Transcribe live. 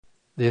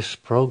This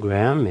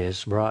program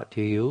is brought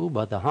to you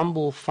by the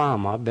Humble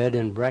Farmer Bed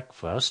and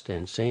Breakfast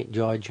in St.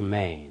 George,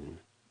 Maine.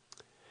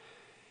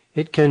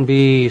 It can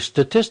be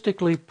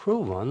statistically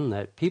proven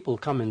that people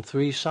come in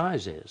three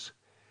sizes: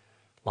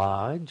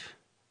 large,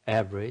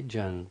 average,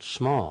 and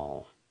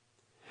small.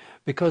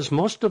 Because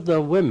most of the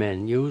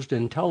women used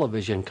in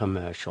television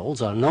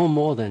commercials are no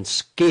more than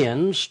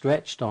skin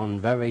stretched on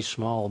very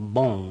small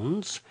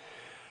bones,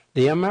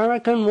 the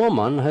American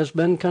woman has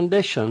been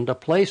conditioned to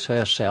place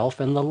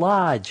herself in the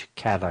large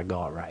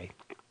category.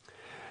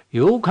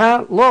 You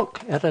can't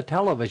look at a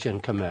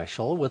television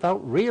commercial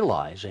without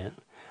realizing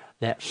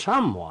that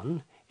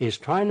someone is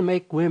trying to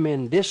make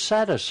women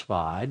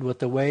dissatisfied with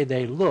the way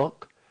they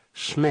look,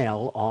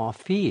 smell, or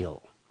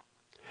feel.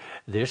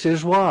 This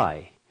is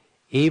why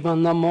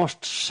even the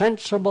most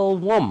sensible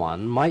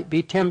woman might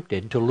be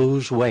tempted to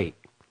lose weight,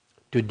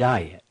 to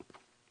diet.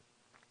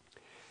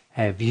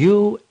 Have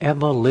you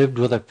ever lived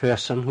with a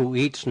person who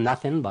eats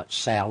nothing but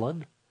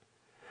salad?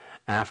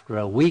 After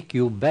a week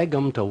you beg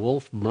them to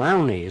wolf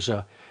brownies,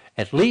 or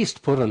at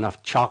least put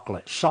enough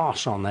chocolate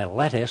sauce on their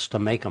lettuce to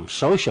make them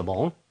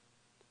sociable.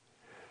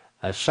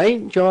 A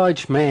St.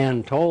 George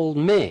man told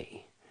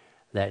me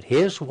that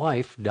his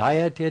wife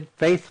dieted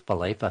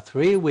faithfully for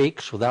 3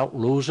 weeks without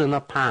losing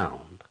a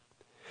pound.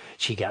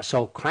 She got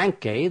so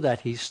cranky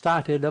that he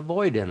started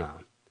avoiding her.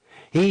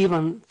 He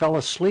even fell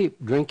asleep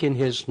drinking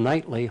his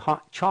nightly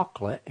hot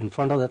chocolate in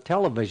front of the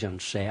television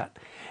set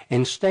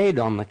and stayed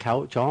on the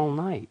couch all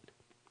night.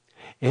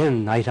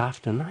 And night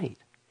after night,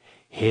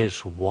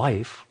 his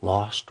wife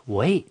lost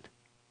weight.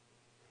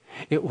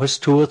 It was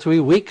 2 or 3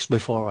 weeks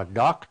before a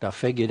doctor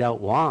figured out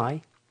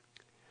why.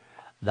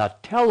 The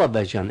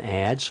television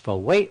ads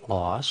for weight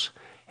loss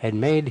had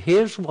made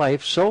his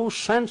wife so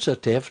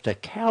sensitive to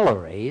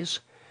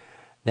calories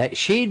that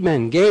she'd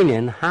been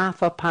gaining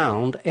half a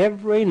pound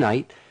every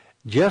night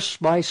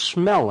just by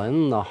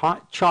smelling the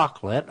hot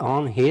chocolate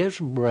on his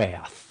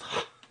breath.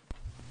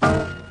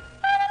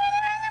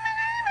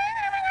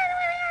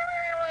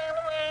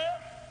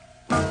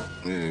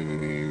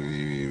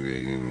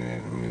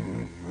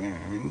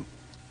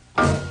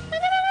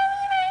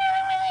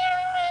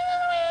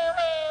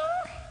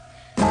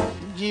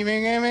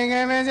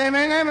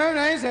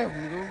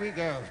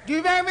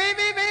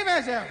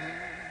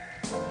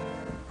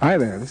 Hi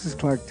there, this is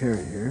Clark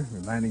Terry here,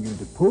 reminding you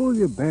to pull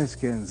your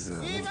bearskins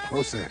a little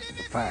closer to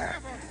the fire.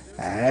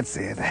 That's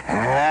it.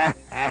 Now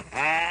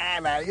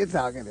you're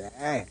talking.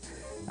 Hey.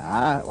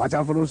 Watch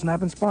out for those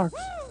snapping sparks.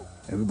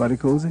 Everybody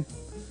cozy?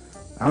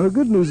 Now the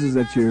good news is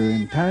that you're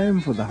in time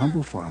for the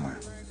Humble Farmer.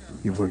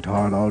 You've worked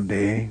hard all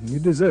day, and you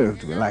deserve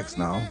to relax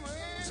now.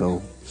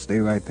 So stay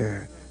right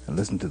there and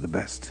listen to the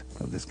best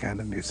of this kind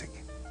of music.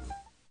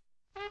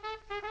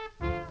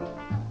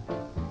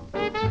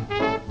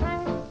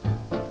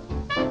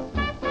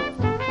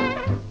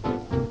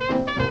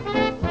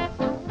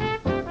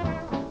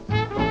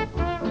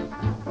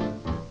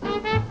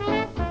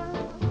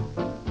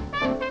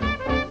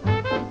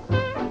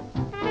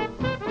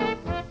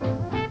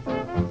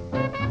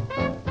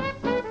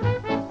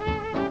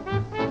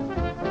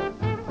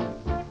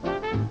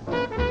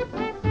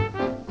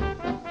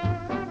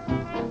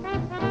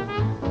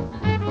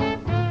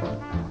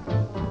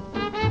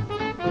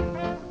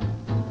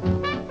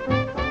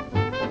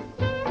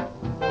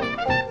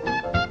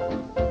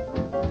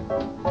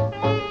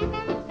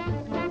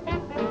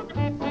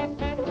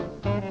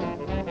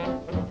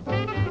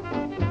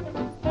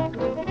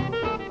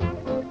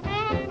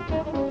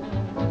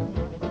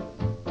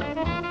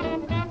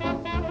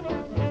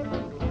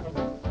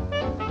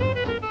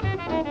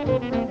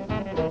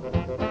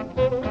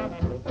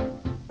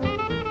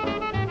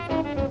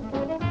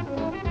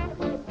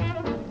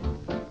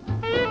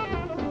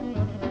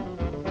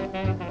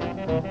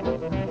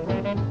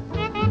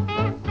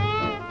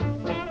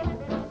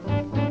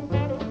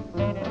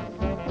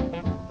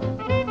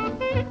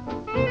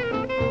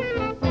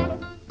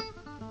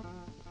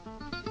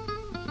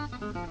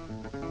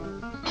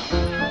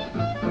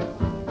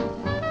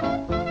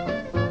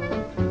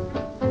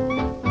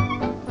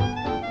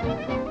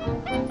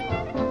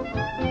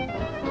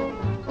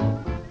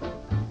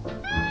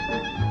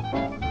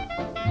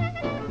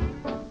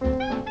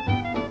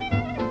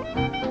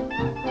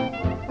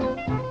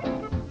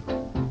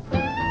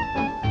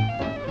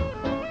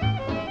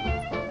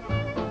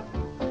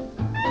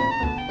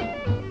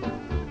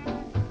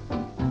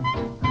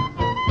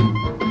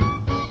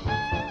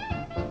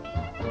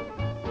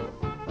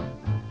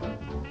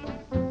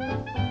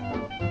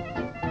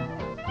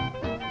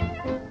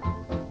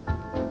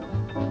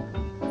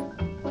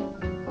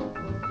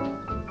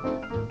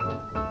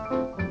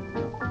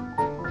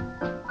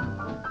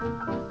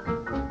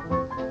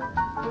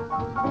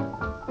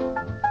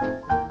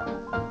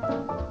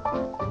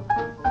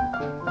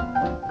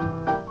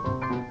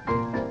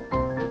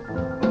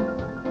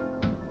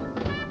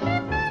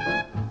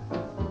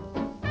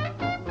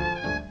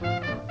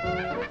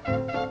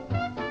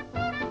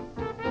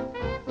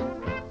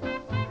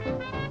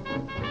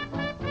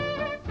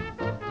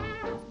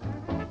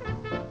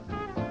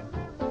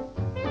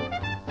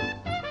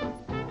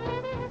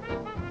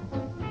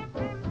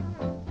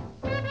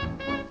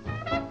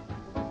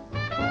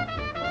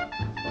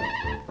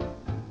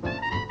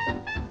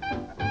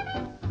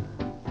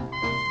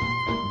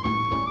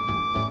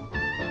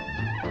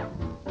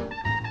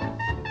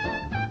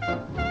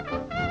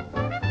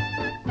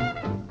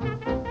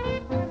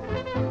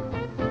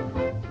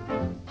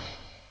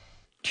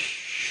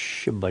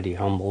 much. Buddy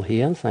Humble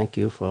here. Thank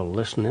you for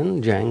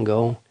listening.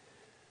 Django.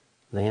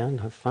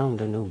 Then I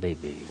found a new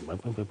baby.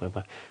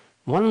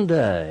 One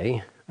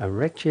day, a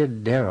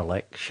wretched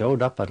derelict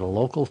showed up at a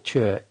local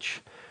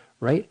church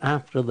right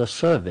after the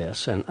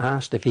service and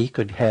asked if he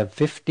could have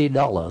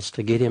 $50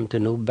 to get him to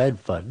New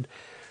Bedford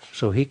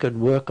so he could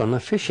work on a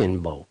fishing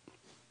boat.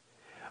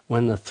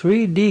 When the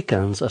 3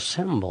 deacons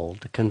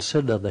assembled to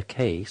consider the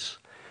case,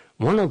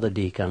 one of the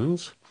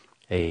deacons,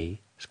 a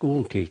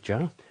school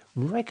teacher,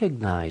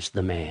 recognized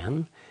the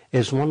man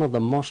as one of the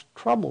most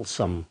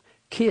troublesome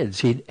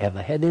kids he'd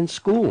ever had in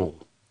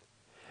school.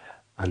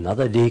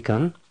 Another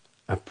deacon,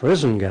 a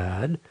prison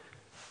guard,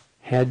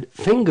 had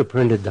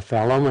fingerprinted the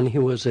fellow when he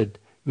was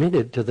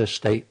admitted to the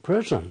state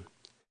prison.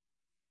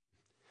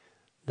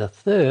 The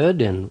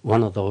third, in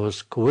one of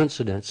those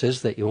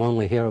coincidences that you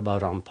only hear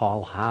about on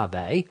Paul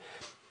Harvey,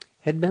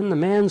 had been the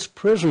man's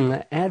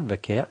prison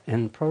advocate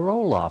and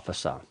parole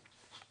officer.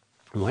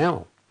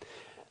 Well,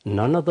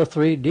 none of the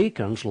 3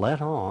 deacons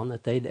let on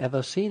that they'd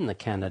ever seen the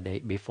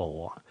candidate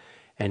before,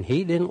 and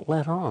he didn't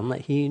let on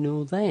that he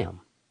knew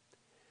them.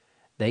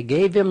 They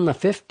gave him the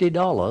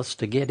 $50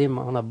 to get him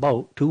on a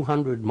boat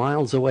 200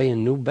 miles away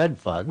in New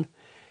Bedford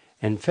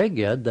and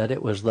figured that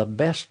it was the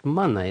best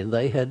money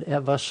they had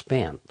ever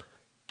spent.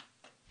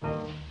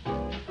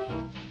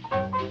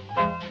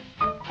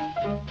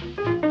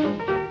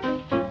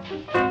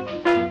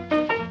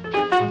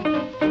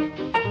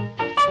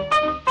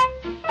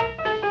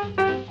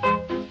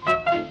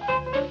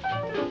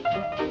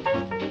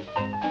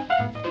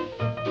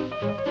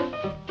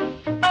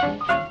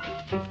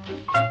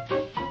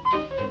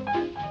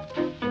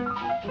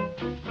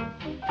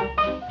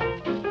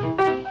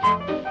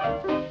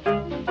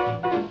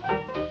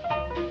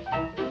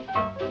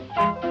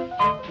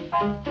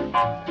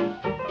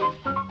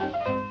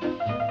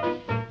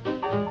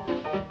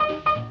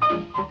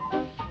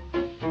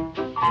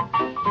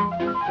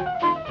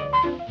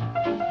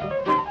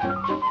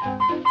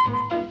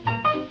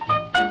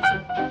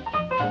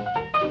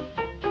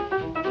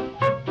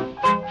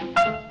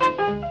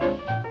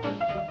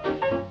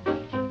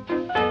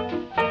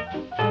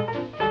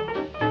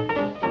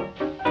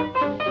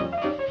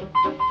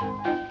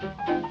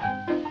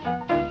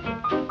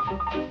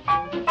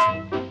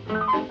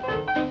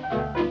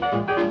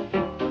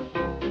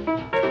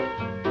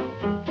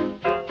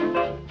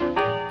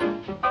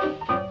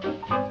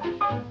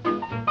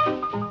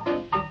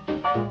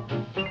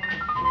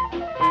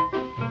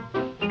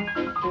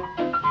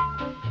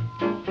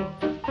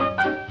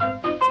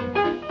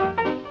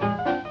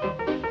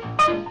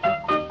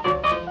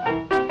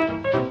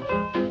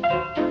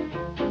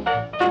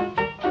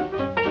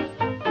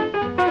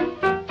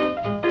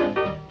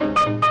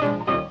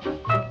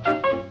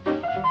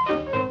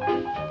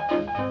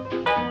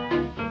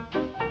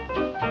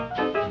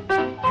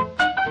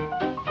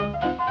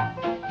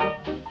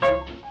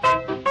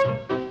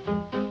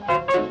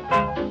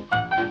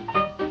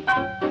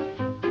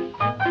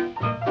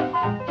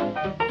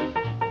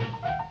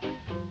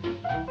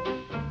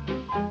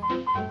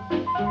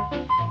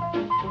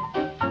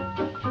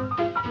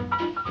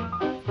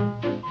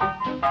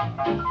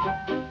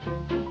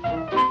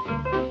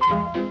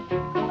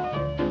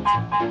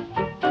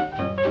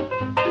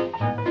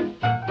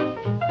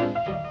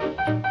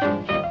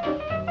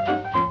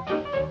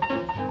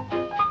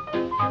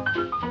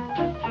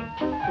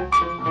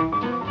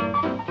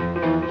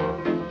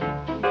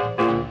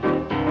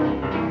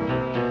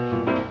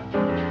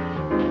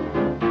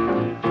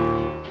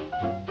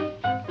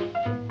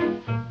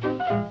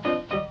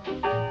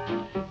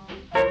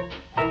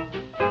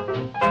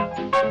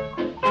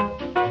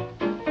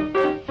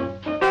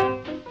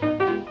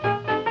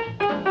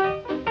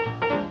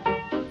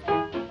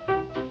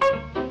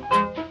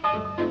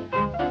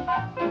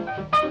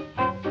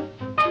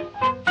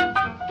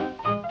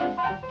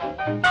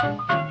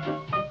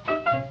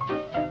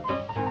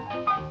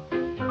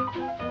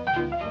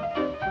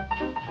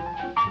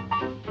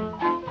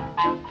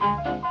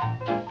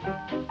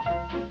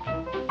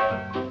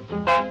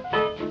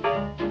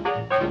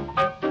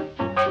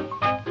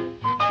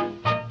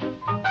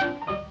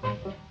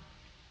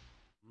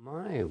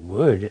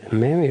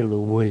 Mary Lou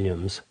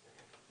Williams.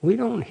 We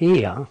don't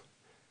hear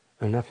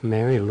enough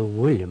Mary Lou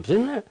Williams.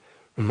 Isn't that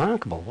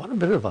remarkable? What a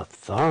bit of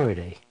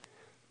authority.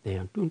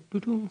 There.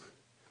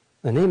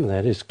 The name of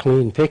that is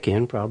Clean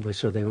Picking, probably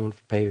so they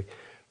won't pay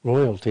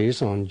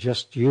royalties on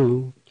Just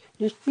You.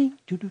 Just me.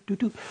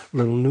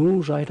 Little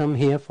news item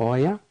here for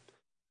you.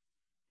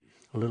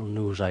 A little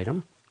news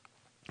item.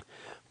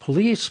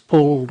 Police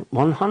pulled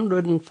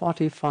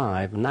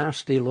 145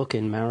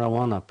 nasty-looking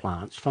marijuana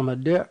plants from a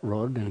dirt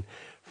road in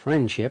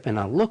Friendship and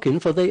are looking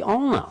for the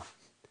owner.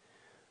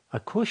 A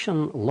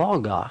cushion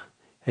logger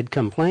had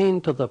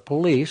complained to the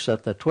police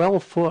that the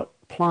 12-foot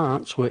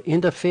plants were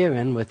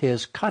interfering with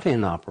his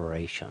cutting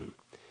operation.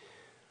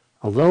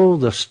 Although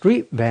the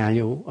street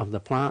value of the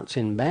plants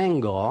in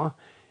Bangor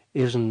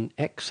is in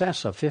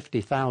excess of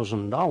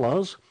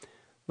 $50,000,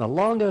 the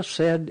logger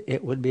said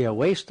it would be a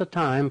waste of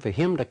time for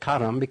him to cut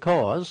them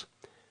because,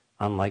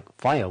 unlike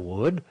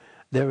firewood,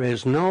 There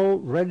is no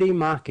ready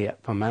market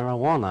for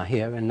marijuana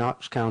here in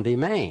Knox County,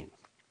 Maine.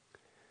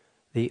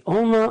 The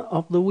owner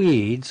of the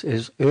weeds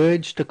is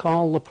urged to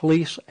call the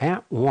police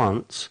at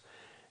once,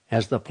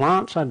 as the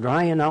plants are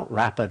drying out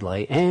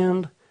rapidly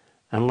and,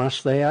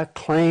 unless they are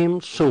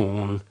claimed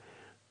soon,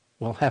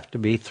 will have to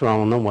be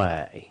thrown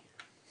away.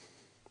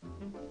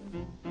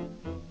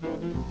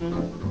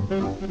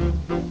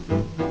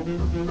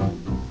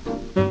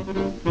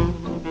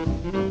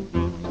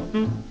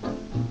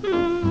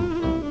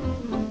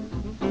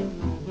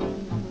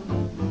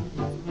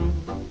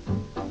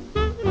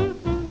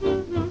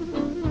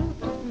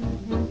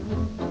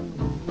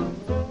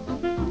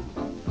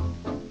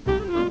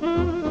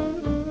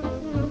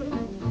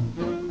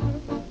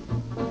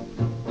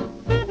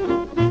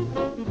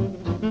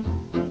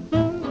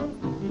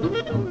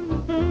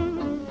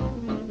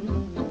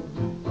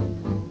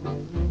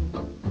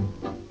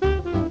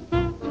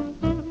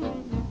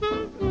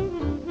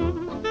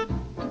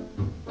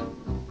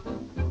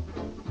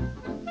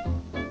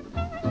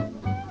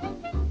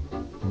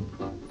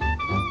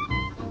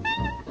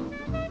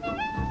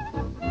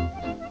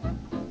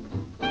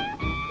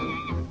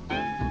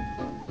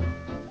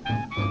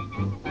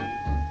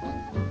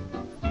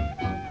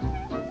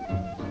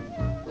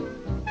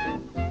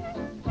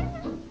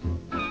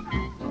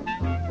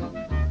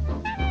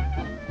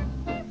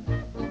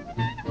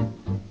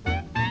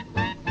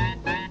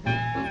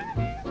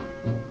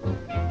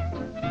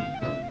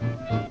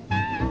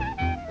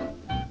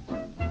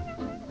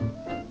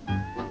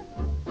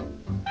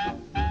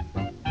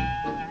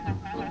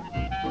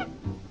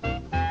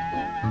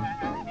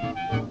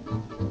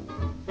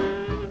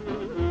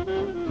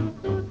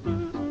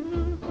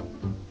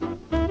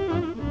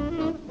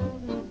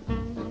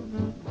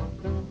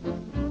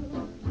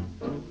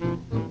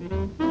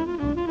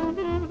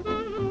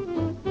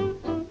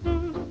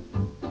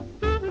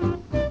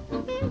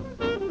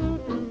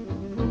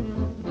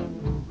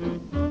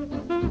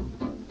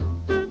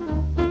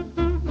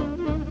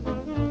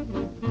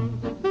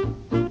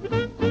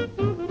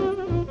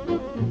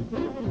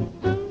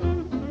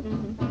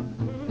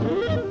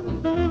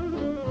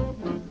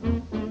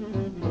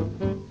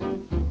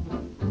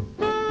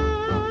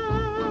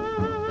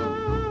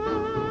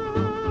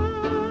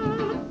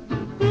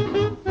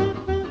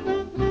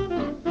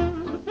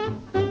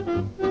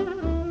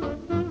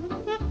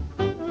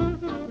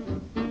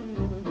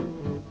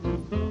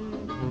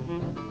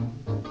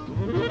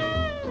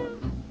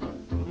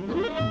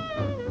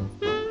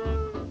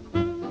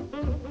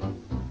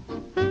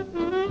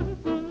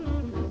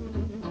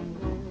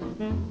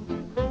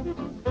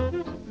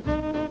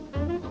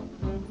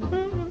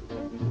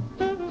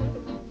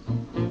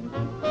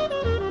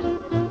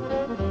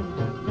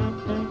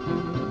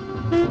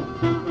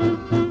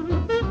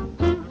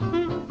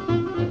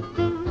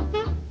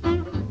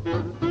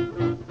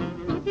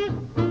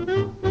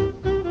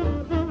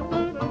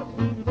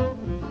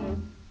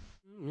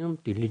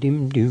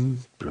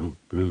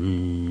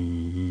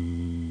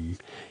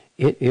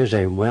 It is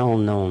a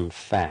well-known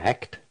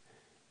fact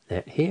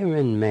that here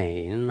in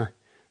Maine,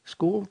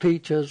 school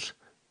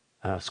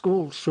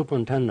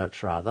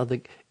superintendents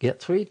they get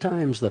 3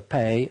 times the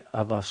pay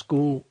of a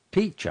school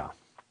teacher.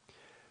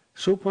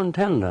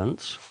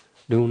 Superintendents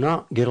do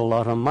not get a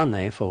lot of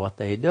money for what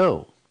they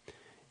do.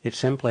 It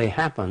simply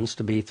happens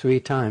to be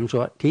 3 times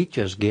what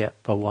teachers get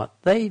for what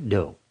they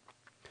do.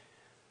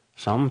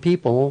 Some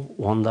people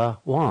wonder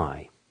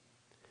why.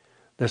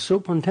 The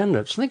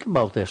superintendents, think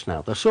about this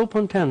now, the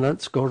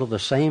superintendents go to the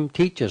same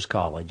teachers'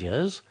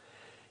 colleges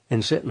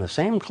and sit in the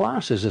same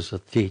classes as the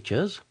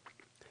teachers.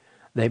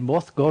 They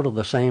both go to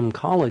the same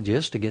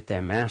colleges to get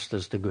their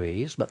master's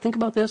degrees. But think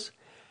about this.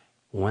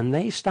 When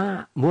they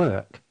start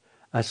work,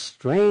 a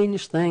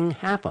strange thing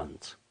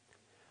happens.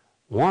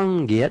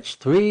 One gets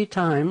 3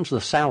 times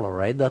the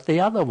salary that the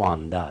other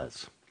one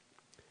does.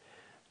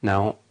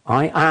 Now,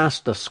 I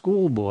asked a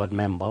school board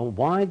member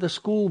why the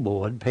school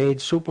board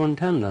paid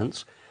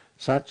superintendents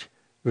such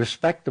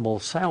respectable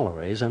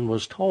salaries and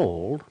was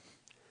told,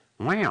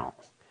 well,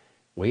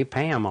 we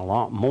pay them a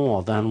lot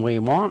more than we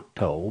want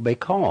to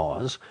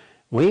because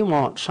we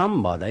want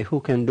somebody who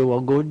can do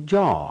a good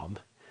job.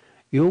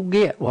 You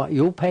get what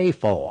you pay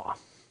for.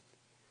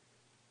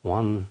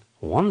 One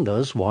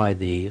wonders why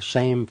the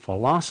same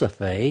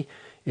philosophy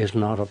is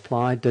not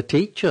applied to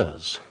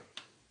teachers.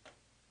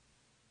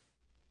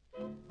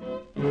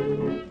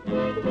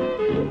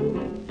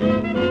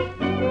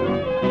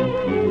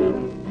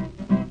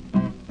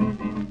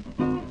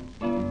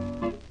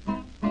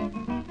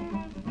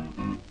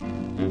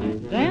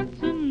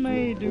 Dancing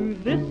may do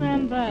this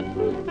and that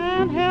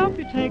and help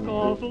you take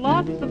off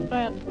lots of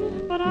fat,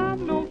 but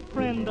I'm no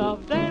friend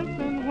of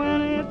dancing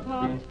when it's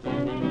hot.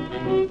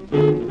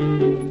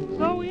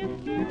 So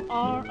if you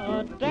are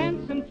a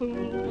dancing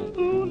fool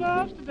who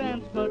loves to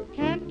dance but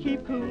can't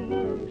keep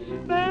cool,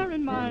 bear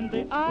in mind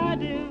the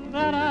idea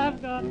that I've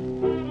got.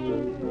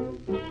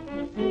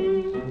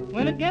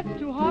 When it gets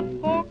too hot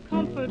for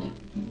comfort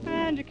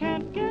and you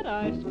can't get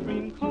ice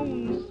cream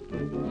cones,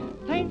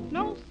 tain't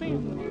no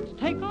sin to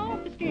take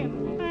off your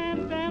skin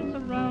and dance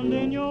around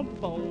in your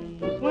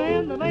bones. When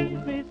and the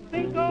lazy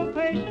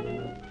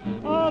syncopation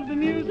of the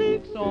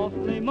music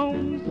softly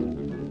moans.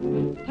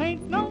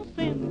 'Tain't no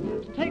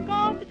sin to take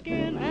off your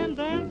skin and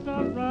dance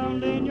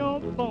around in your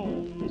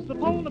bones. The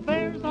polar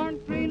bears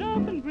aren't green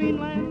up in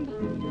Greenland.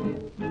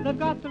 They've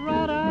got the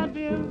right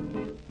idea.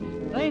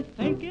 They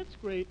think it's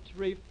great to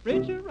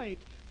refrigerate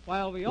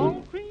while we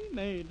all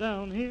cremate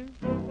down here.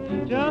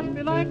 Just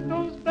be like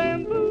those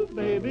bamboo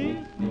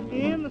babies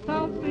in the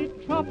South Sea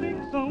tropic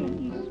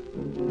zones.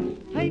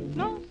 Tain't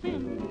no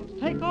sin to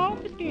take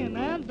off your skin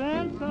and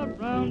dance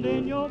around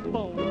in your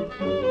bones.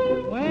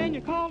 When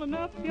you're calling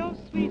up your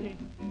sweetie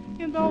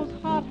in those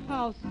hot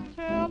house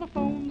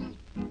telephones,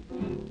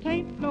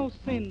 tain't no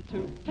sin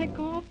to take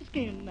off your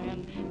skin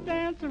and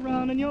dance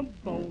around in your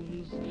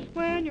bones.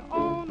 When you're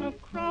on a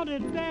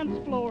crowded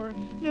dance floor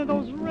near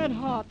those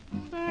red-hot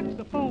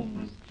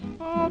saxophones,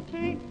 oh,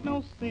 tain't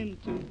no sin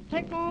to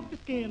take off your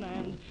skin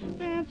and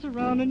dance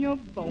around in your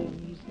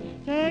bones.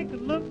 Take a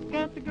look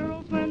at the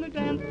girls when they're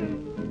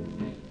dancing.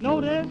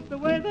 Notice the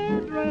way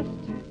they're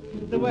dressed.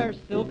 They wear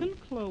silken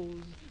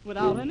clothes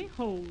without any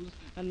hose,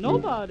 and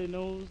nobody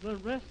knows the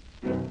rest.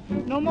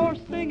 No more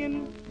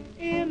singing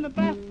in the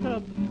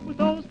bathtub with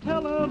those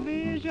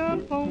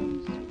television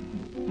phones.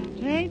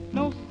 Tain't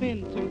no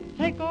sin to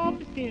take off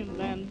your skin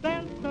and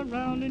dance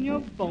around in your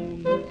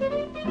bones.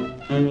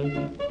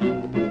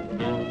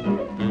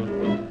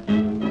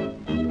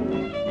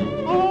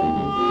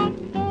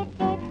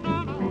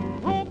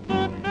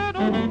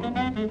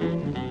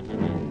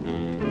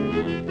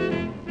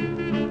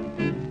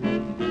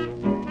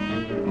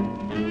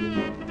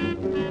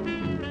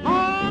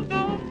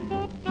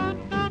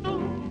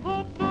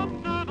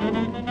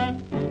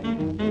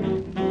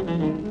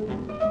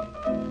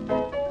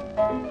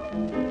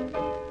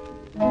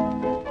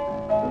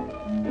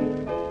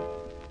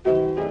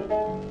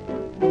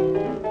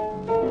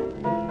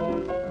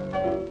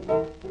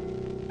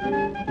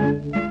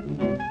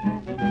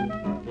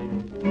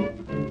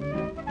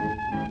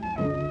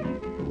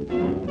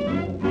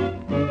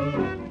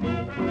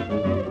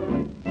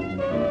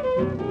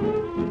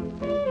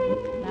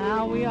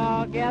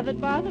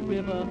 Gathered by the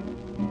river,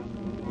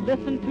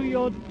 listen to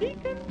your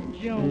Deacon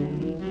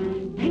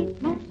Jones.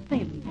 Ain't no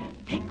sin,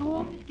 take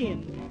off your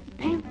skin,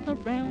 dance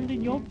around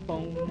in your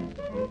bones.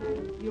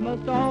 You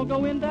must all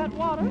go in that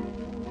water,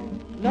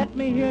 let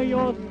me hear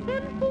your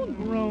sinful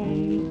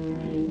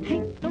groans.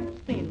 Ain't no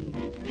sin,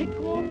 take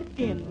off your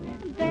skin,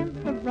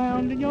 dance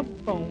around in your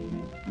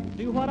bones.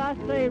 Do what I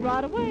say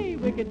right away,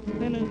 wicked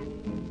sinners,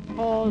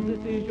 cause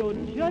this is your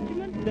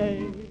judgment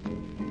day.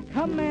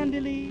 Come, Mandy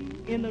Lee,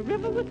 in the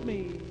river with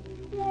me,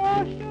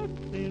 wash your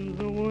sins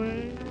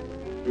away.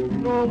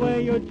 Throw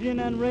away your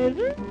gin and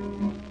razor.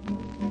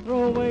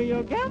 Throw away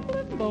your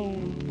gambling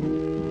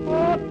bones.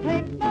 Oh,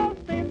 take no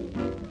sin,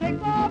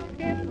 take off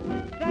skin,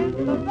 dance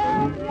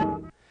around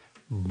your...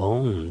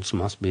 Bones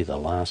must be the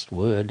last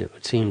word. It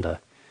would seem to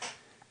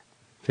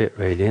fit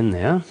right in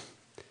there.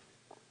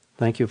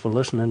 Thank you for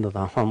listening to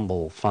The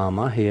Humble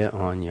Farmer here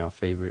on your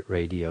favorite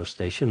radio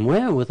station,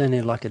 where, with any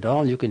luck at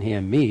all, you can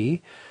hear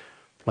me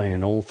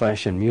playing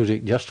old-fashioned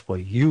music just for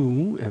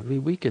you every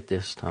week at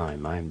this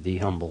time. I'm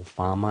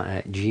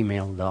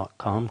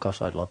thehumblefarmer@gmail.com,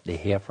 because I'd love to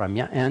hear from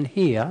you. And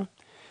here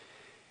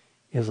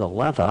is a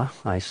letter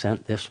I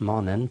sent this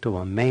morning to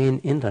a Maine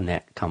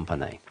internet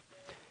company.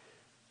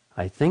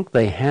 I think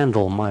they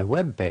handle my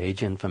web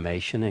page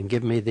information and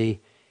give me the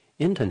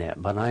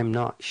internet, but I'm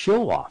not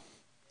sure.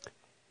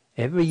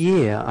 Every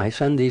year I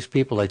send these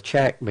people a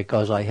check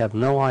because I have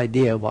no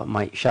idea what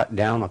might shut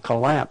down or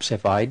collapse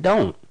if I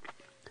don't.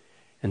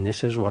 And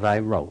this is what I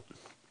wrote.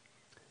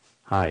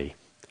 Hi,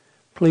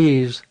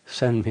 please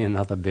send me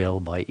another bill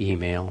by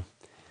email.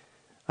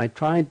 I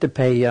tried to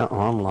pay you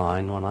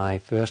online when I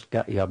first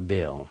got your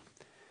bill.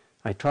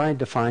 I tried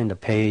to find a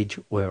page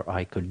where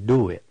I could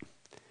do it.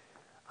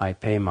 I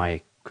pay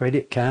my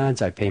credit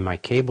cards, I pay my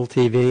cable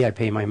TV, I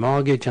pay my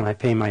mortgage, and I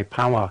pay my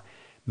power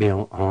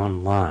bill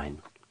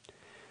online.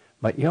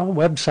 But your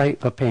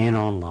website for paying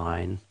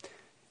online,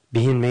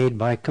 being made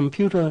by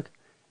computer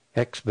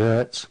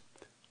experts,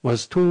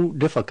 was too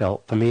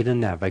difficult for me to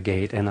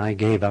navigate, and I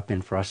gave up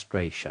in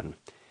frustration.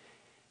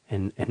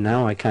 And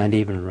now I can't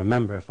even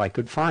remember if I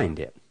could find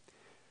it.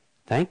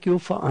 Thank you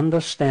for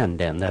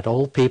understanding that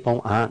old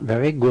people aren't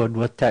very good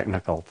with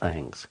technical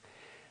things.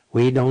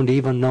 We don't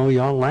even know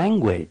your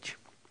language.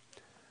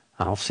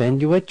 I'll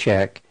send you a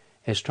check,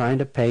 as trying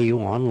to pay you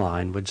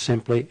online would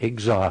simply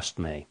exhaust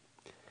me.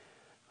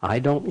 I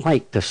don't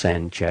like to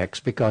send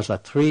checks because a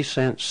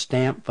 3-cent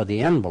stamp for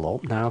the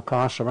envelope now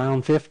costs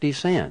around 50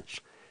 cents.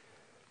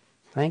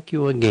 Thank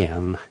you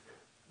again,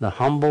 The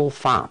Humble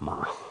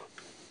Farmer.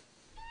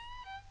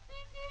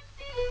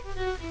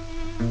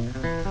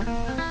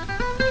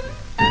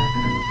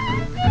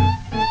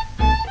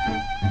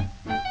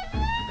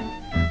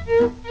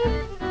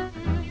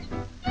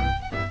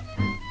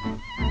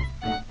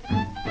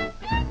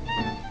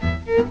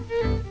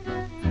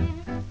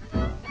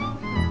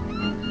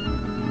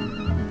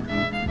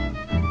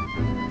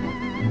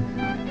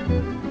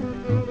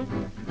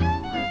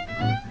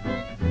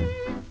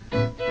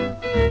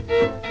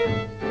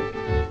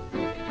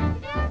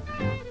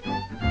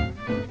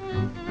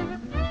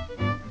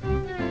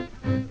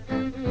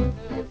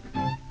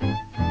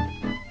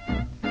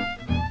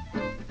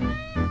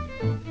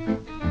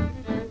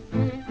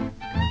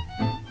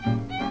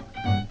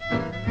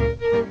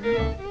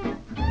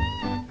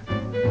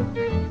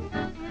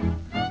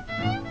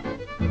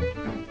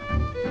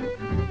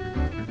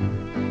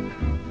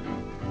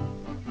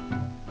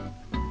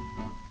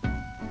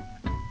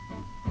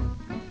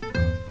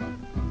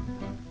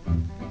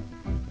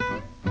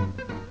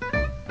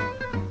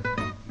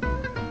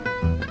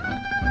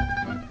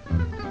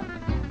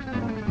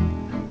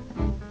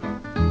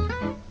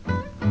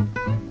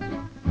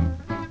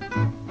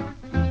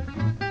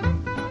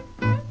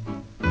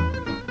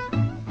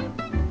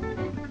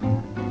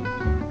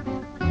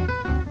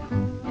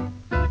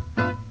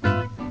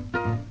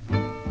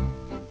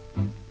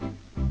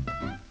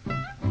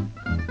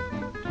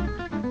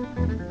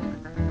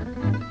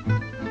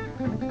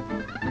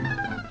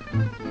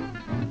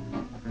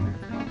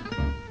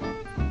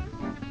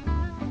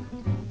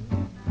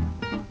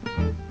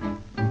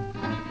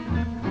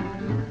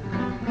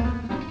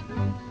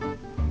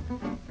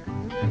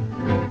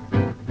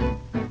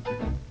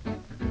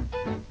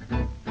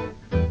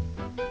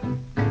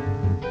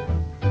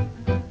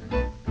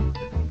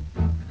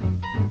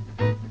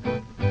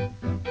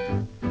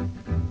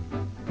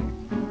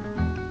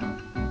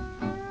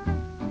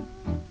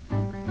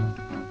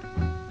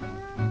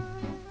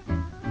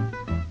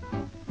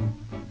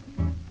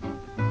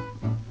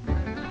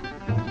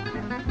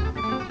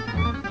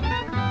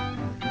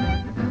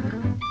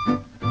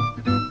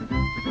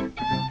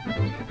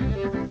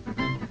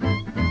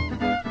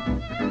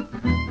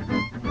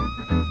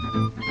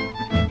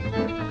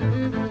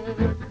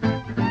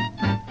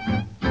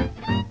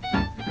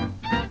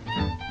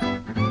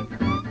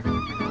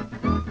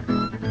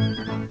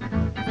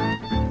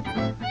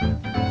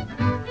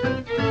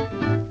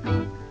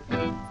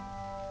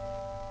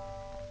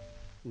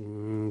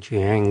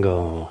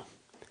 Django,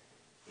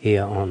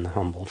 here on The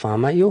Humble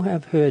Farmer, you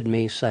have heard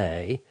me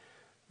say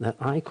that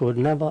I could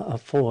never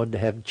afford to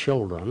have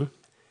children,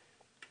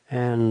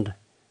 and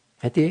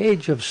at the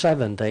age of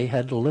 70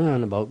 had to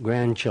learn about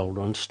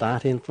grandchildren,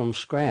 starting from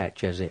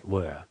scratch, as it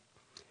were.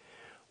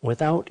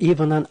 Without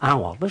even an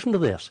hour, listen to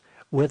this,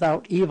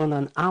 without even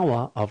an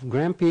hour of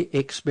grampy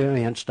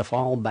experience to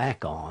fall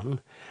back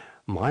on,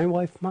 my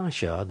wife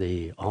Marcia,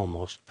 the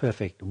almost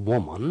perfect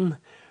woman,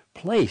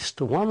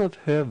 placed one of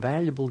her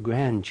valuable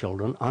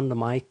grandchildren under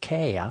my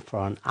care for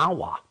an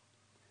hour.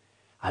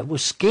 I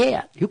was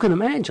scared. You can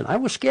imagine. I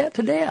was scared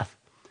to death.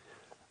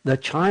 The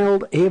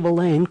child,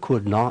 Evelyn,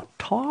 could not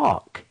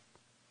talk.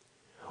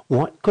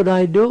 What could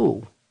I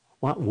do?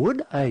 What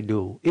would I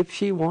do if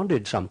she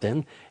wanted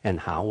something,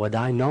 and how would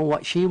I know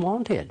what she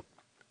wanted?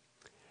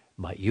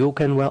 But you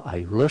can well, are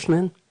you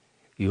listening?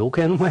 You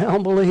can well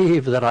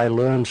believe that I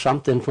learned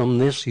something from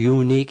this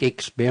unique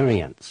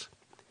experience.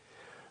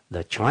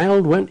 The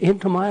child went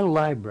into my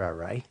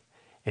library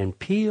and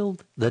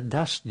peeled the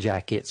dust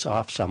jackets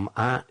off some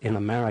Art in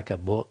America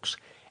books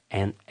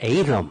and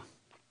ate them.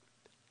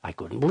 I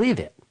couldn't believe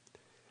it.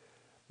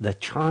 The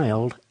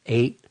child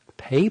ate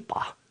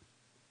paper.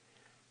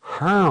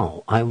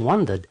 How, I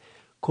wondered,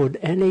 could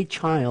any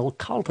child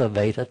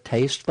cultivate a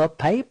taste for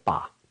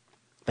paper?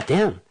 But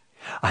then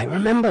I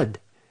remembered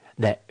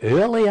that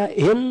earlier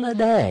in the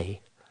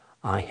day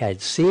I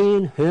had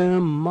seen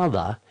her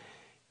mother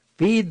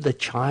feed the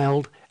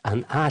child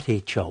an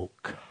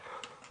artichoke.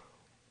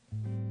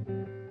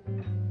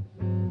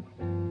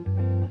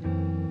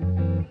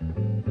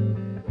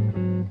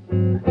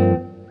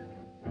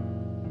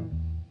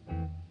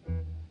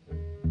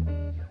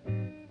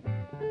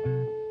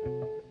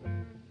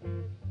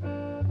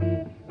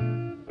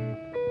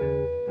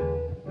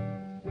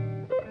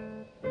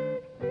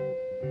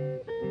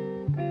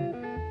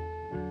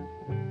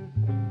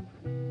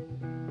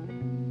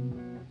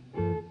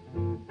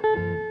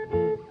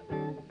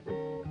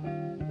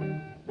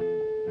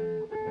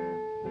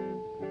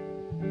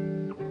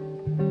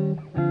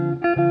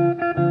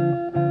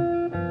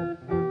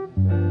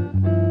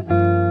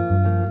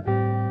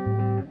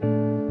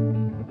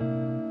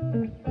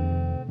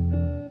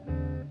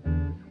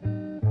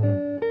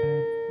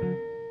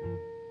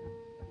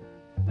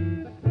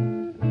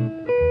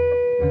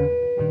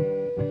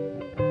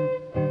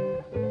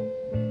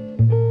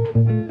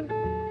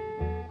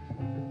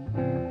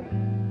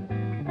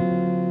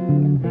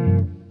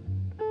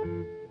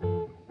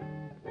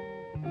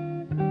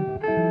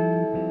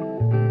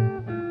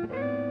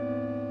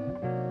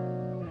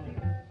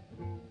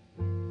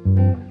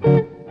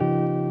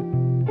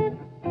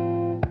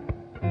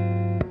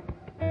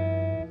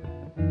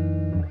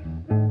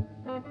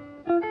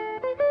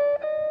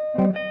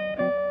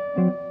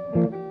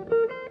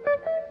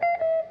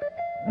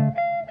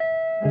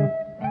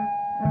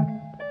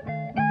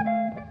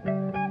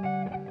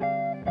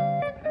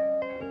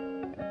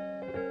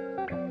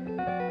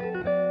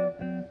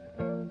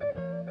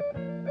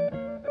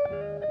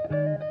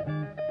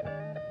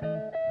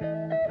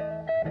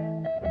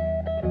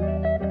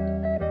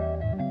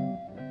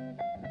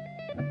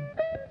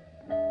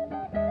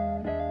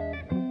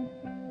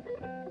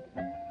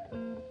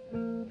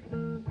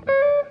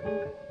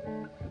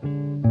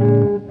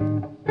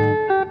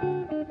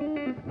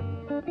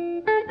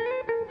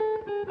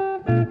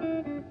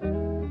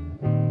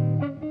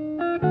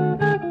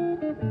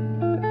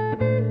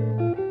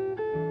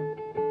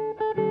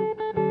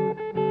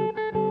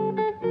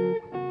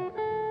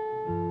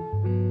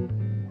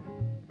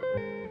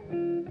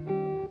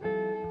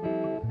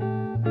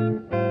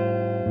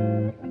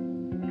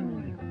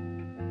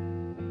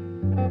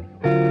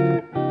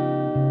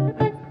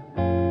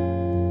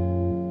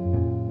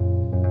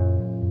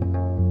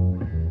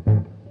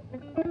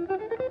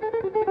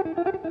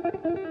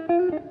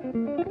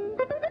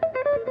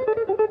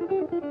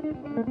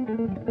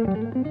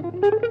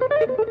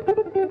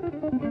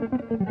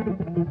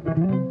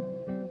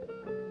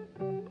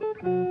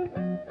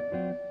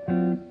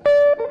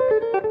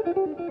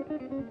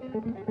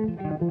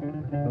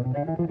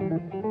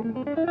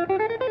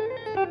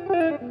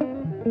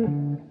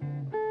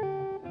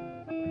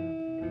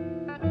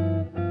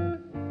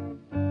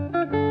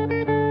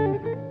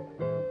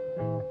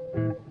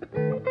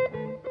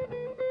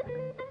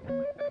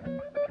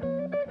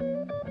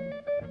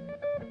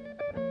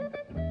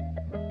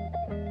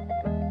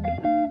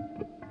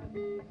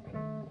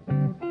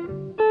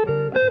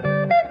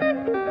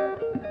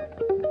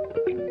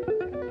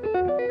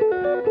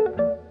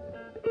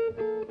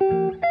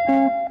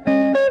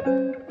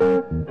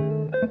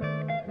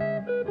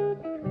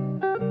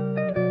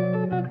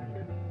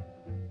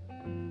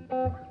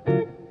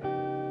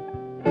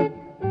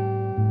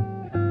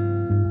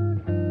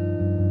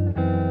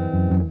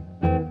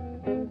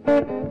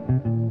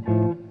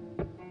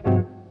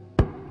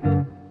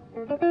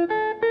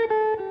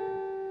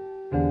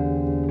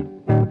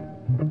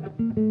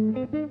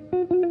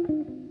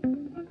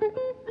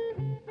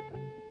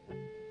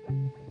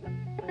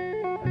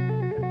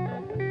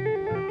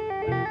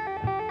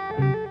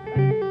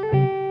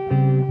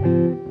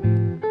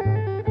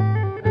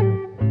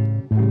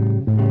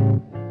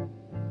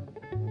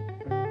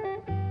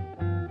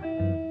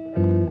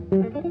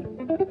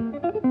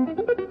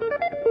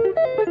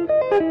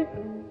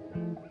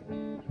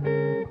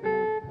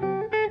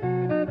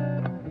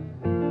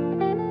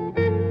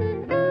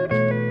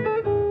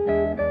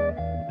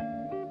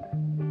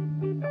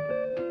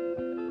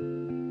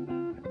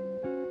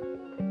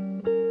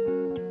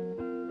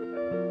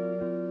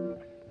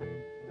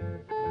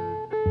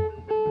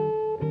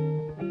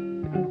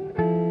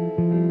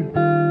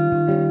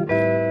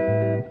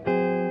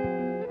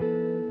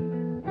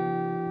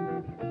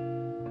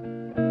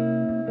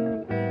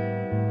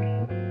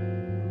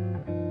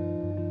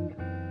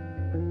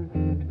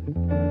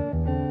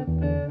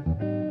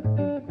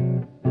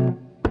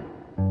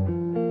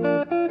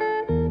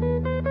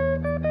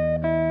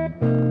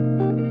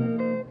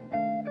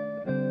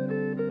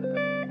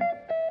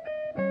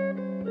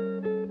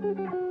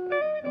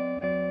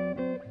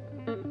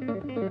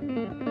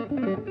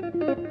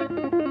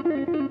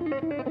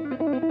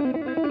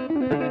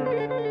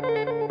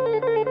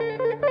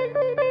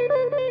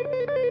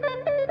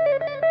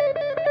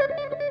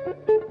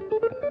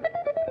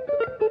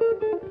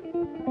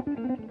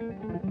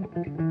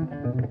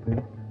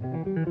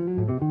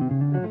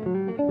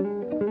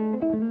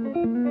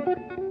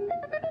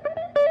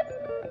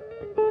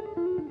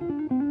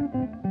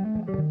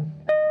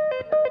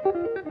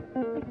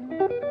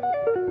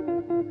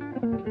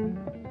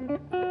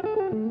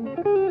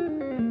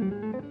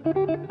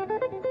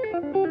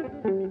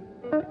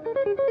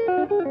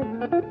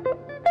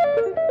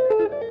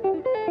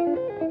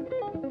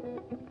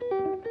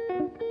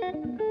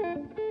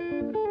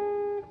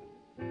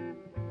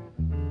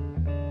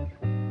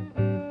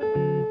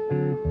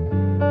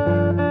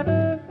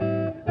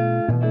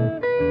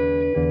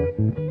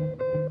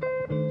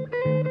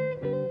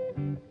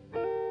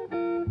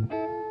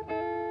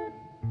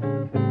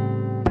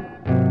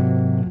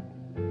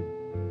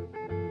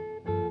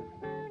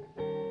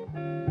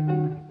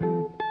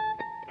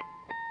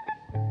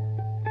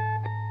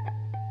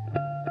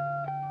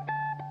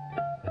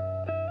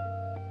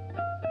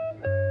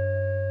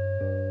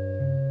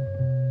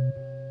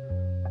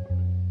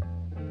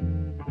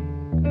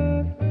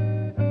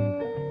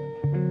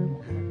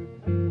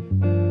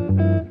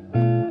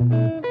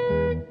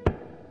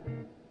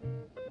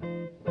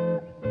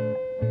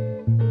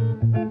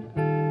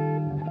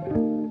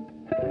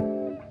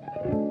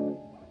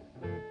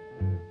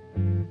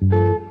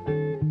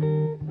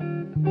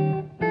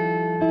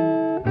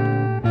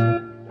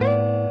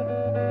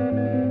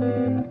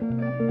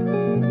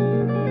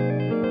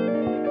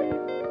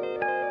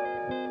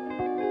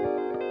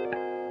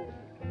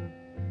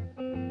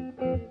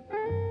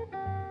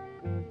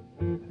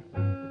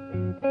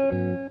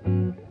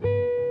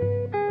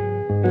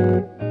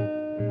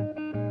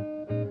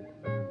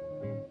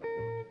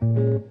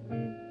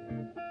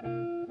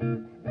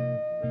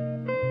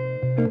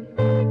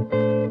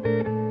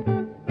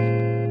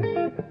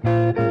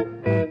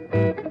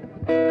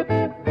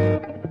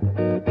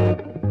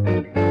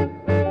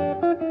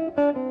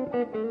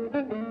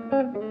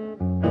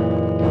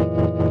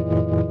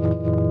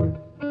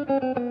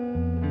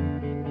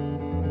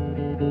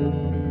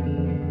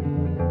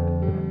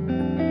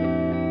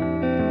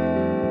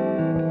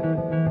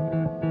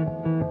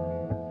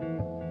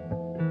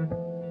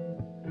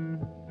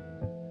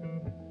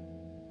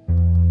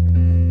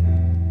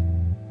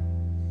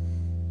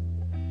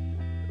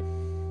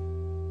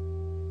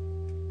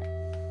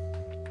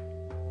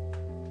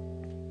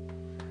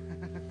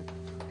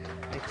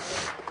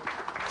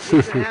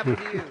 What's happened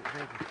to you?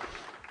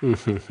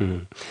 Thank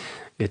you.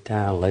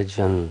 Guitar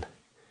legend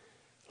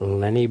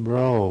Lenny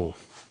Breau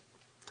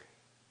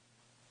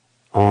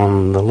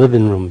on the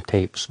Living Room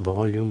Tapes,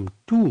 Volume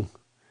 2.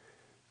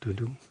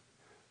 Doo-doo.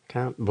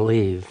 Can't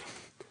believe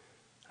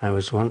I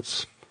was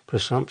once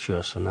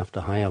presumptuous enough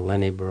to hire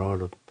Lenny Breau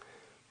to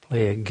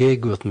play a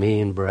gig with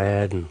me and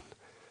Brad and a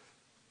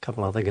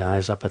couple other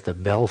guys up at the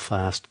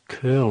Belfast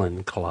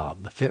Curling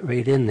Club. Fit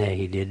right in there,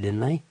 he did,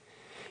 didn't they?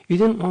 You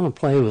didn't want to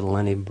play with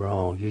Lenny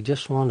Breau. You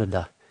just wanted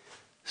to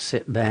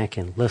sit back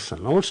and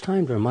listen. Oh, it's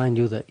time to remind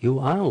you that you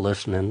are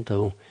listening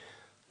to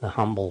The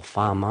Humble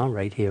Farmer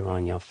right here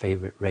on your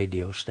favorite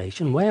radio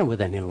station, where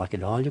with any luck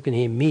at all you can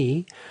hear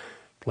me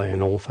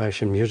playing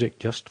old-fashioned music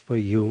just for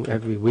you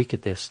every week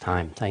at this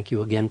time. Thank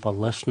you again for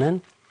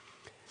listening.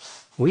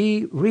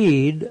 We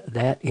read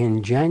that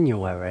in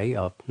January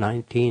of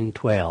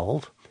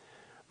 1912,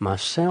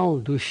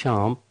 Marcel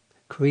Duchamp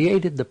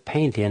created the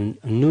painting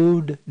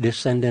Nude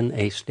Descending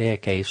a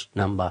Staircase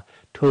No.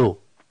 2.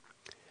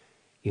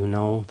 You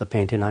know the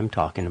painting I'm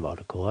talking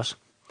about, of course.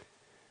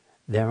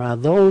 There are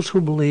those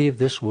who believe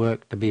this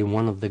work to be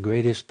one of the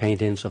greatest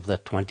paintings of the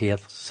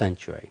 20th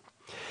century.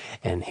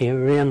 And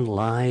herein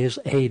lies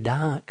a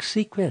dark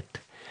secret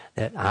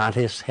that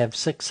artists have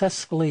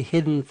successfully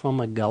hidden from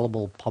a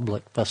gullible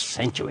public for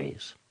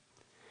centuries.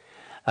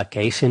 A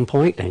case in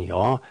point, and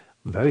you're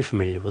very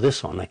familiar with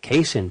this one, a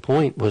case in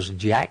point was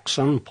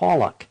Jackson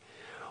Pollock,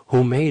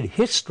 who made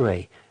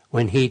history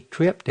when he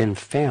tripped and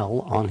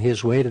fell on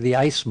his way to the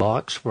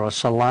icebox for a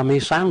salami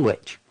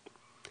sandwich.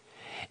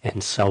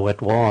 And so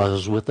it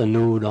was with the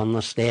nude on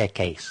the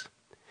staircase.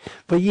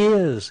 For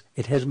years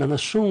it has been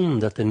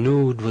assumed that the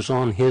nude was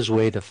on his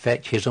way to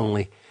fetch his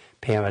only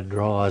pair of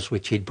drawers,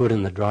 which he'd put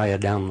in the dryer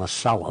down the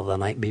cellar the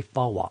night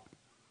before.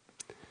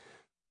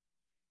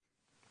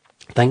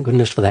 Thank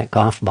goodness for that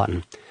cough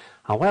button.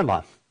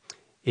 However,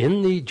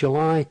 in the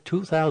July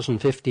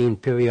 2015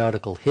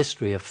 periodical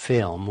History of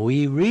Film,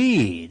 we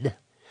read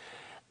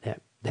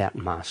that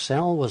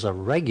Marcel was a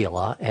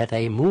regular at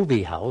a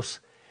movie house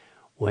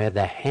where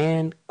the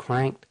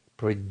hand-cranked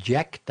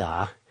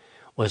projector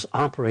was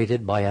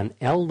operated by an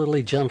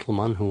elderly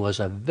gentleman who was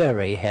a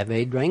very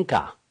heavy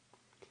drinker.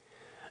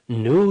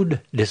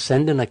 Nude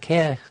Descending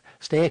a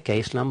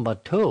Staircase No.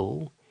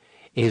 2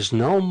 is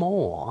no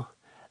more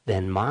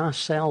than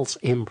Marcel's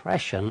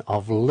impression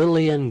of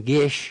Lillian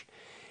Gish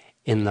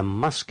in The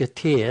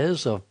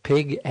Musketeers of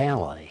Pig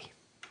Alley.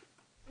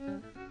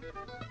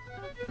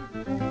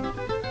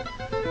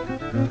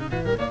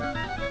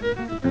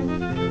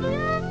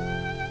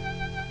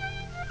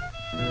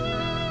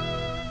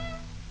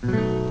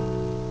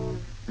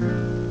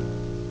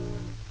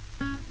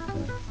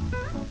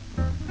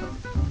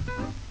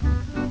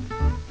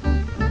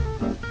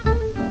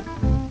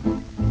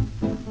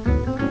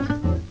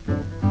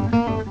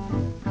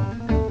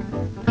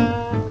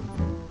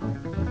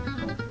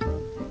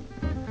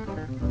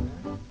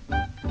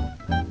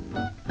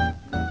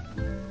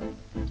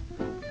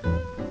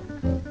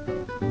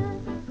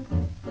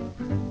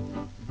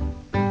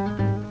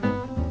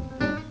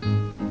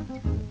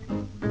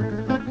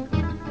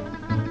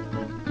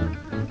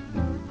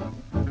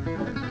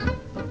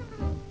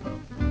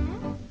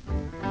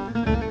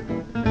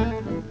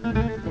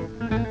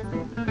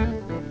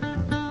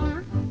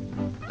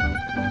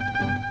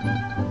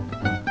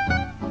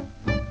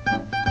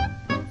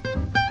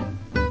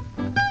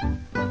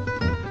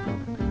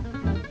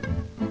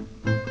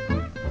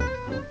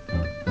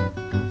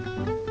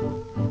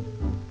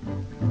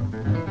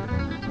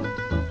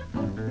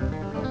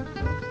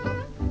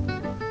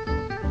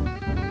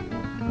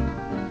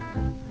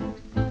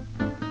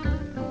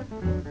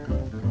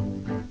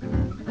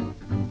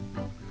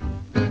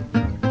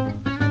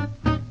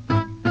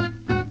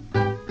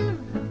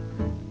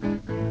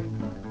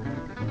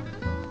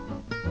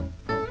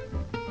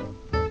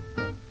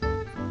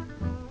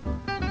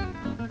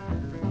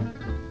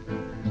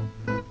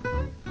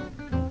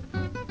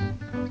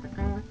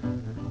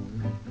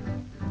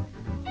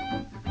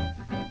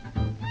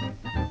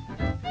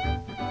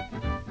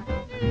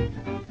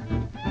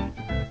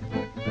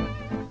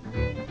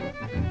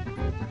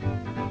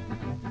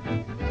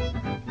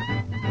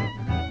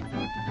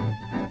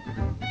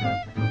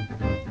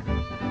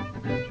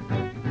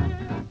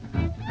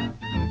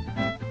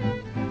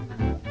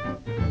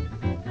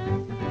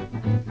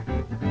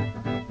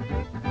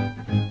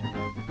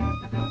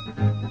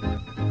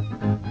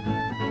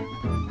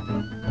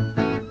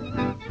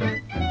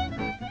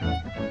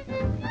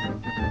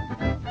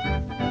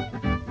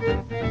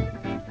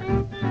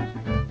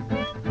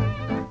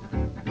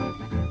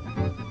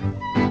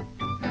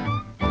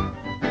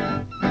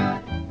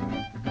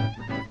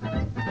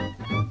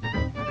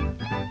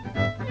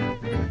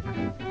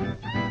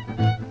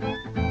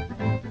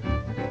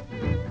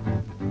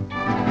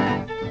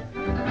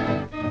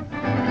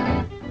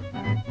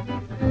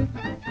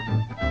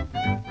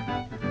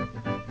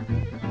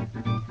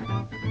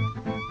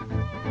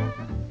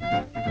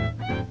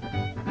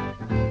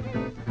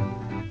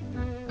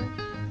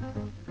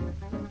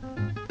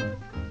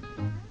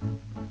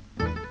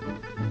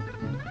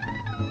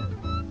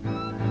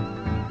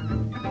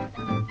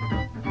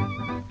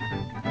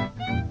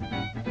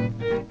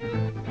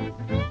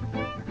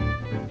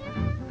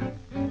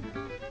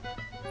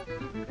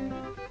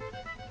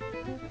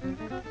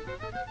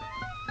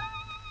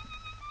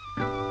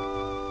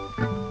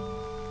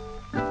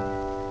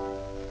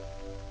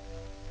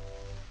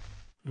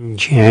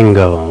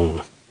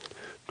 Django.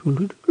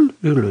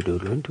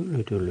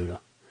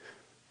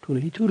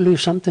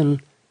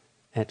 Something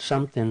at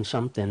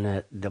something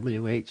at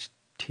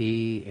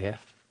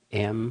WHTFM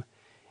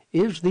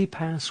is the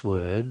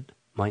password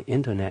my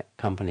internet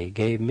company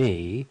gave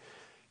me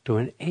to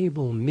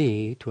enable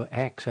me to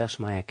access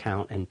my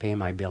account and pay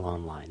my bill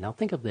online. Now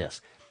think of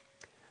this.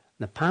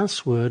 The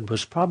password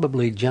was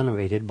probably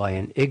generated by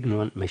an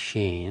ignorant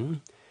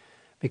machine,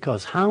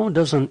 because how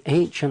does an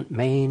ancient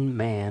Maine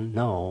man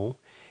know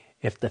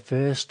if the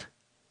first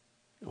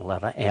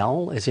letter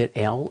L, is it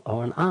L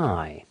or an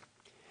I?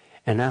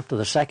 And after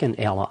the second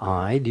L or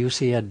I, do you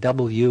see a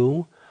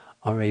W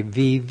or a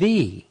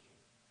VV?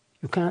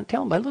 You can't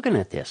tell by looking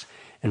at this.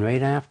 And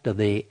right after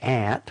the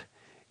at,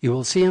 you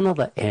will see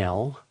another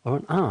L or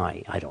an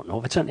I. I don't know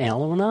if it's an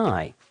L or an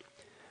I.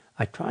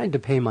 I tried to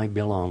pay my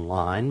bill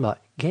online, but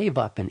gave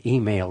up and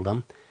emailed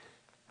them,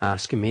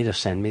 asking me to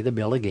send me the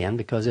bill again,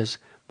 because as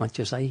much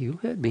as you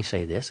heard me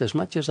say this, as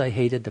much as I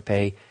hated to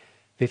pay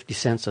 50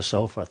 cents or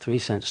so for a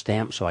 3-cent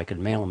stamp so I could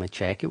mail them a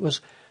check, it was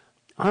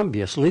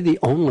obviously the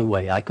only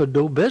way I could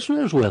do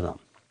business with them.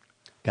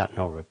 Got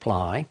no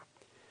reply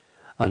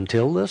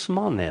until this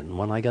morning,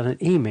 when I got an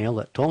email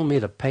that told me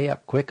to pay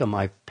up quick or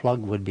my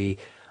plug would be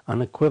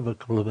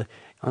unequivocally,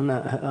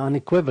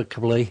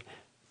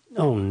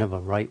 oh, never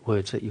write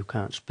words that you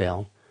can't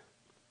spell.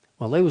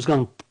 Well, they was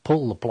going to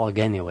pull the plug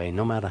anyway,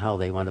 no matter how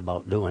they went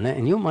about doing it.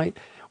 And you might,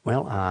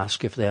 well,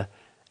 ask if there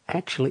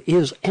actually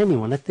is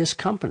anyone at this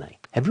company.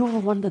 Have you ever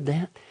wondered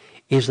that?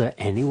 Is there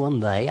anyone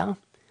there?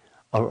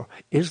 Or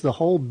is the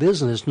whole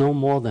business no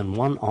more than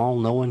one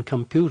all-knowing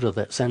computer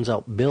that sends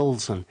out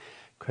bills and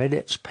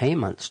credits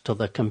payments to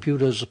the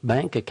computer's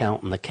bank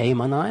account in the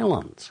Cayman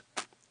Islands?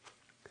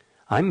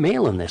 I'm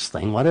mailing this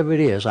thing, whatever it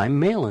is, I'm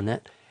mailing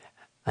it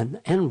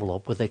an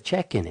envelope with a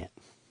check in it.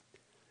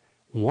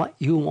 What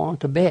you want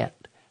to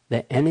bet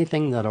that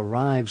anything that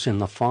arrives in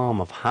the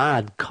form of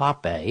hard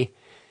copy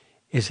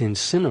is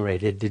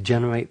incinerated to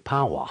generate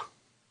power.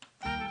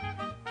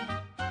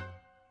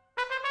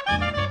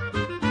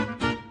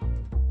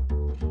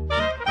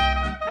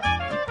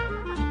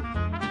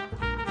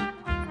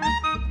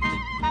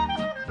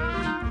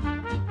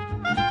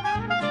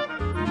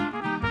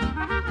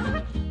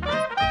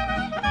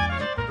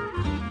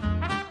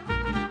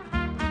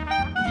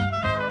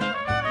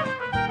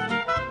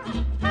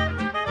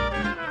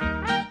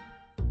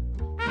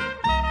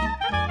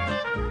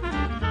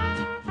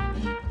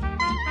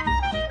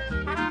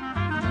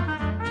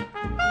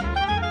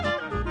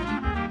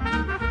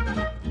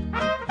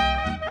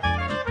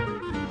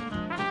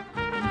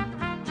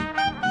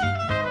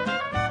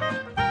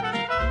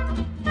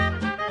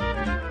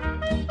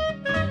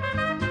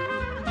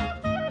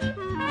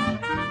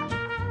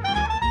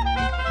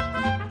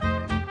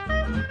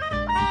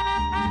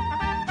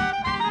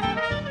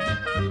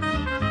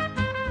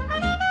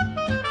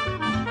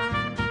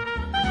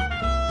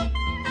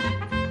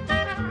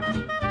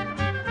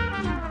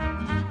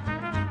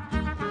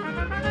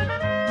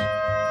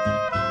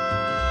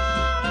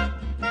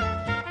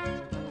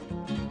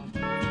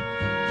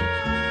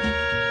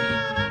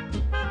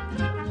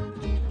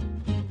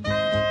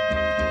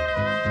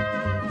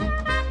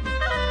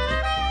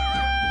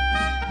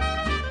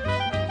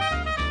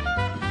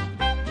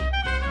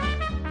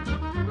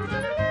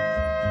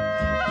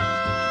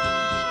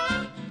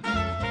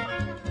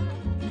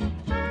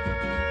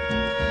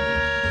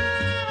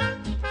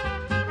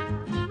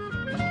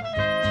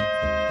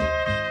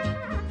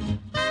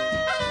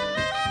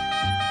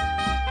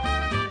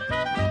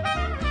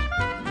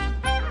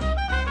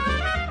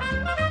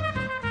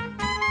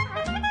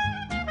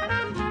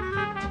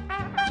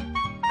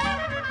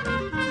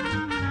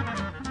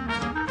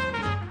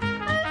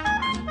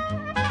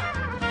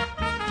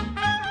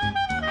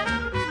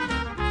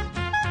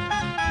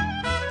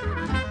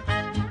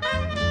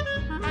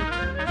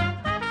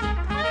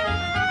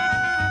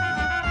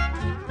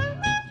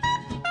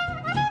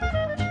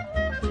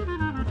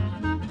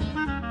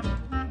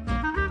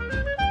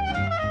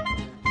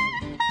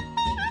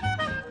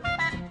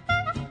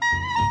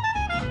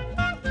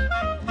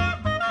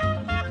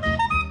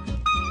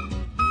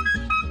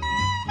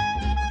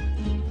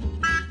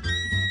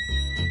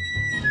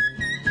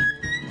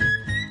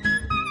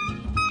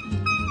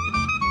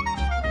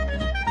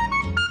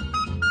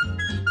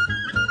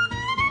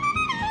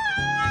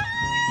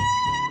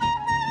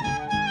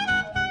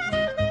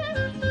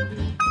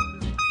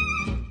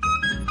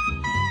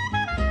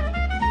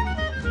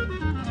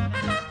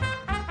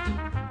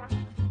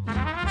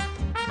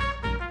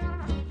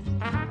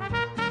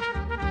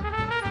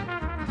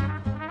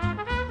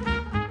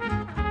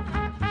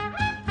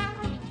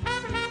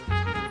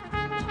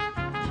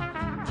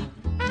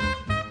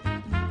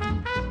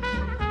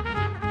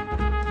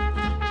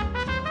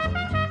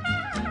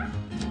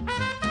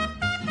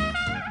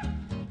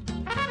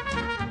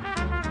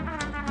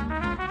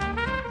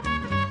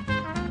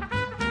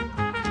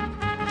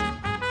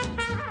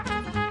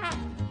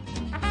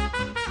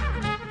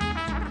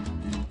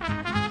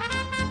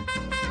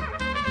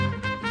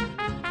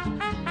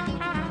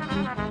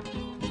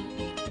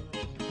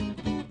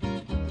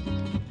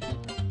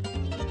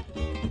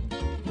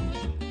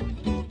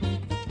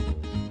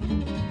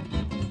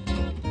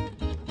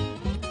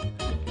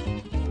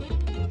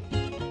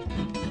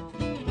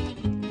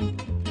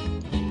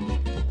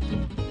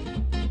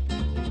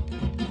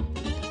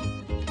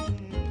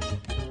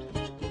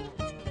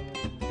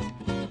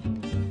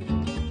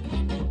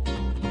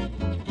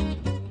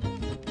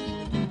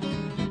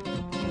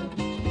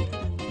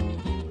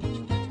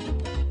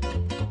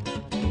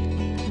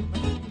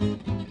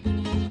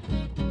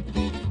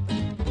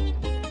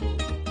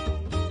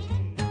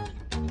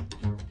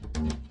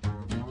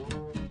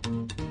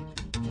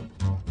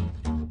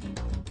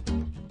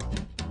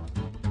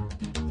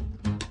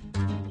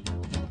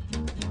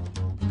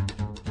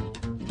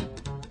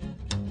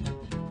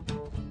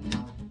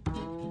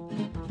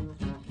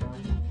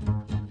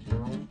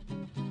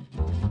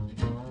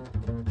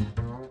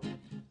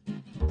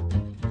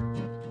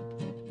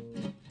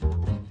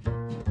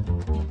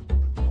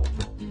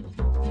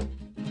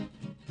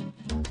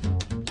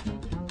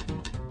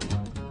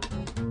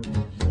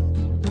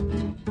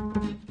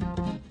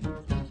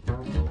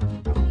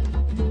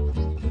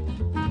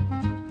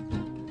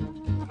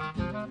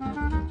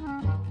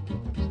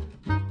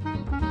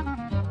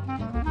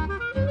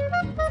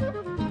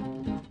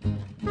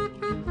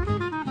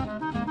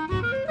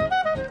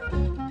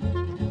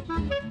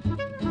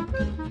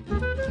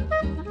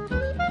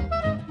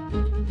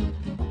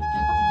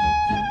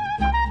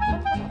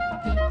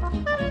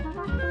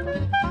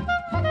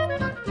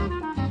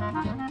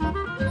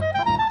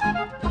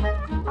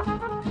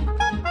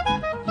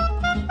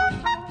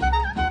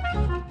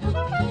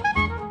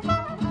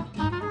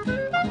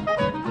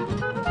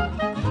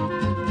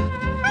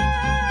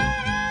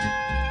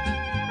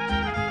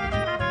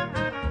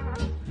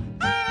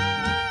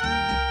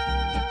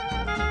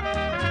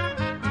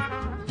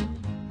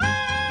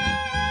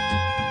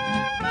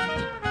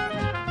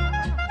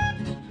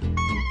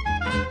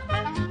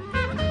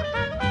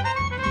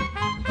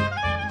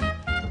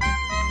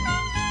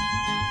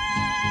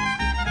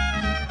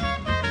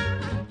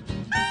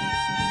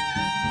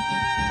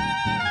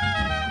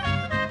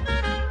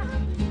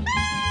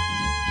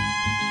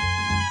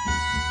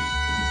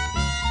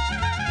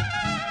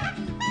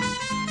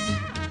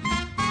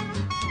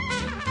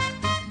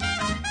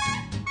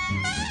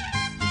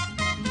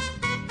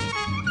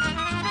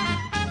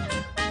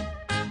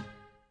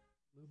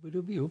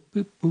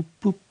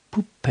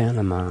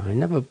 Panama. I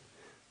don't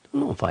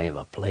know if I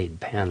ever played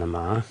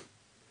Panama.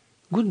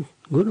 Good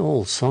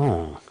old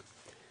song.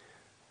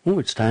 Oh,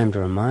 it's time to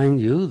remind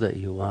you that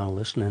you are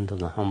listening to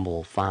The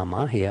Humble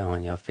Farmer here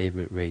on your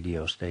favorite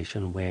radio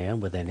station, where,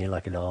 with any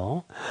luck at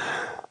all,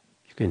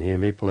 you can hear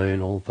me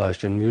playing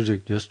old-fashioned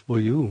music just for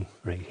you,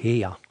 right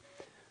here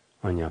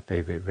on your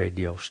favorite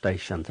radio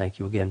station. Thank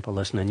you again for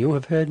listening. You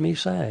have heard me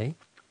say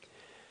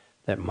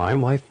that my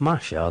wife,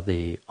 Masha,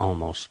 the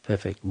almost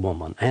perfect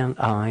woman, and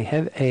I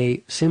have a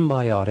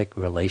symbiotic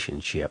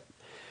relationship,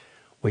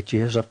 which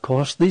is, of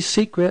course, the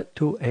secret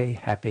to a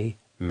happy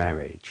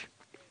marriage.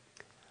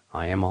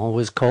 I am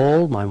always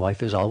cold, my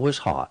wife is always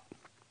hot.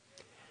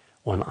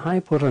 When I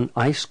put an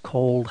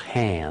ice-cold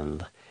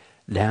hand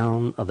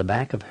down the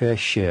back of her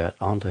shirt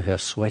onto her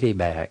sweaty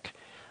back,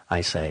 I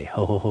say,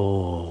 ho, ho,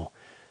 ho,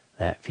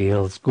 that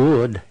feels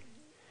good.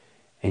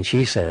 And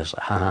she says,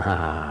 ha, ha,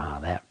 ha,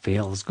 that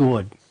feels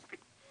good.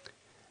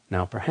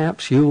 Now,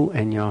 perhaps you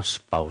and your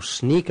spouse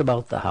sneak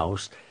about the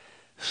house,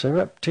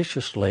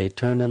 surreptitiously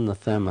turning the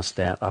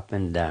thermostat up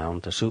and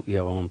down to suit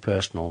your own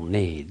personal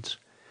needs,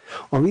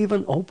 or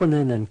even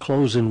opening and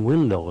closing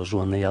windows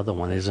when the other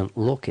one isn't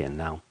looking.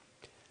 Now,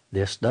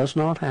 this does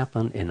not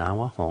happen in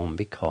our home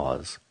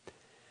because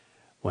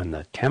when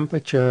the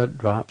temperature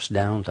drops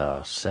down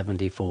to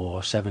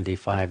 74,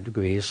 75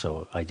 degrees,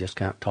 so I just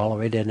can't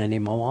tolerate it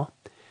anymore,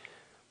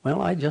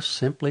 well, I just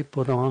simply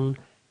put on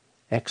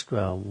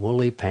extra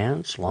woolly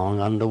pants,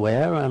 long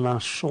underwear, and a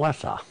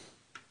sweater.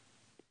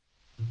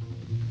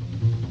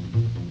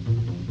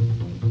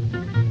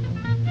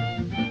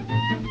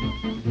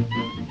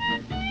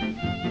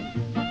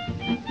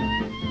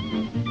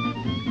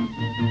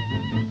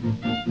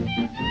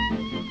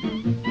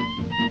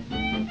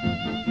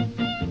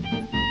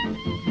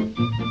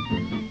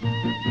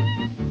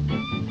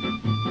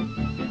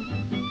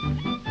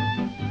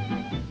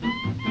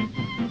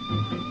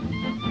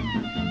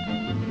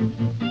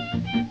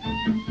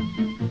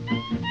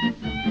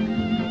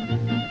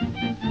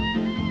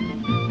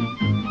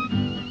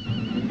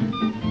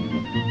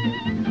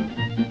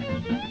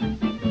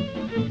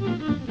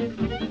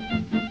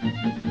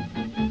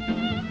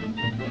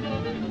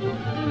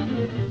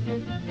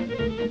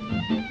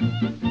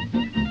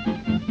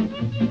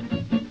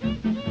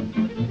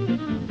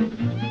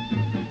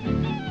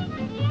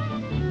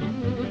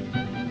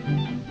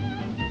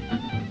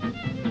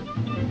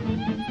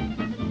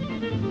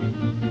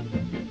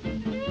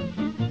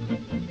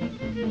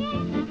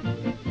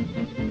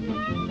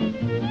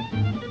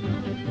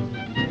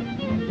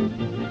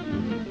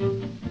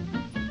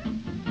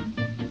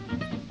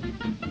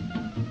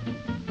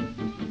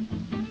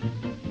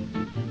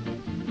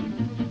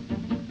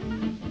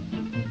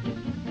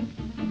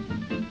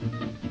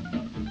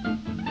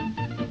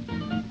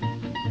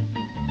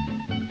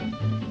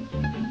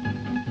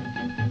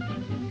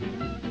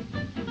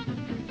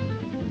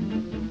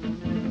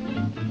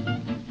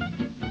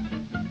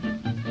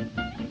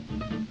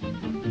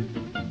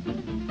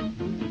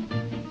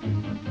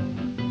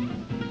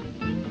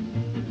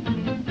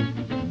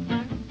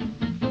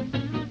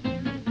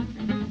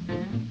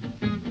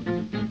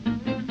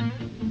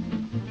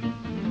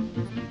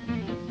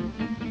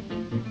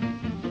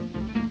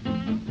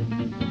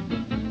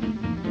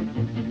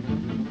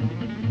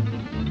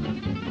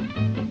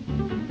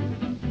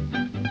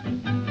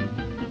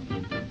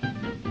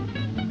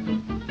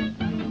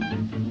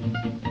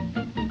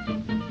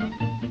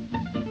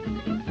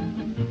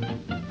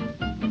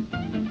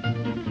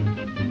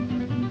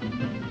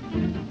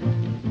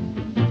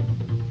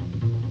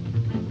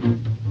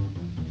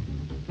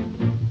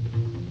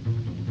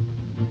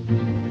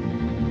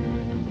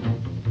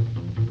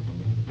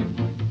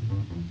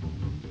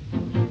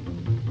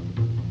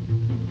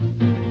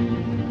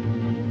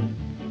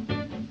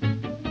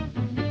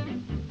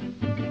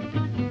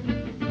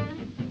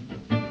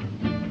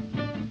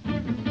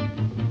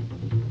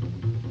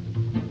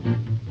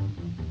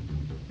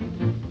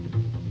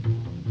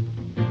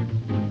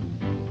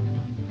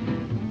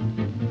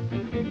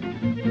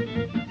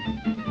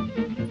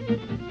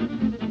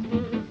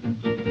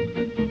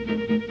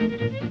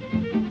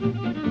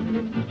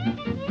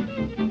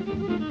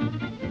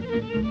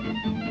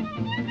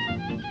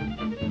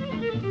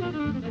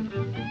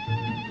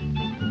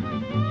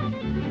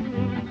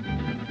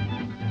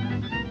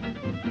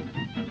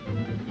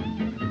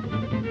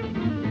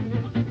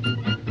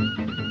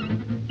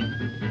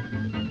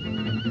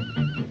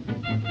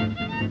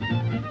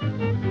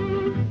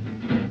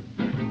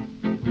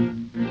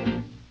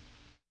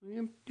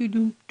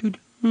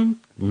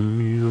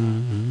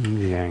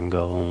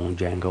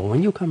 Django,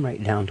 when you come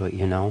right down to it,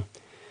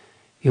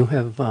 you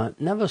have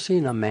never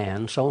seen a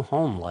man so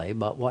homely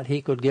but what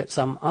he could get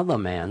some other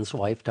man's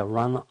wife to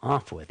run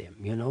off with him.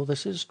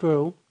 This is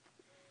true.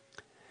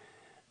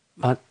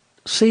 But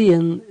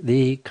seeing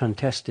the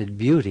contested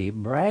beauty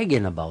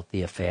bragging about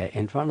the affair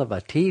in front of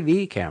a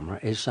TV camera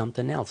is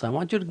something else. I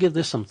want you to give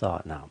this some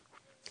thought now.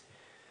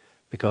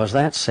 Because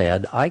that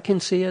said, I can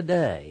see a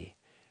day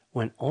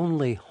when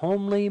only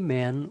homely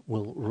men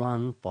will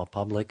run for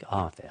public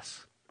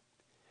office.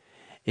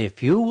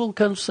 If you will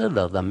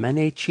consider the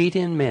many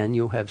cheating men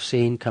you have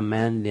seen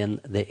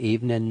commanding the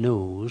evening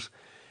news,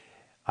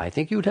 I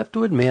think you'd have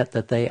to admit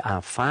that they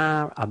are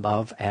far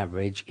above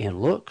average in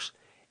looks,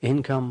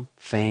 income,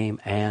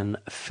 fame, and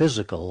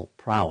physical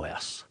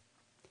prowess.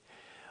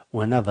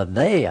 Whenever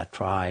they are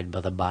tried by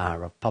the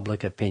bar of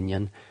public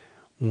opinion,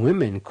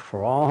 women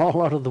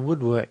crawl out of the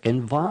woodwork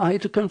and vie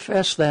to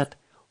confess that,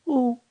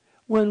 "Oh,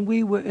 when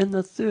we were in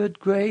the 3rd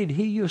grade,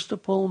 he used to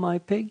pull my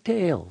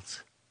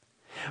pigtails."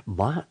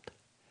 But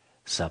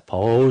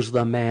suppose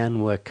the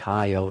man were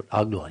coyote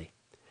ugly.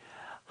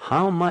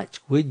 How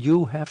much would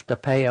you have to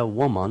pay a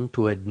woman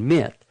to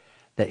admit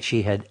that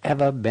she had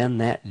ever been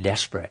that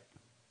desperate?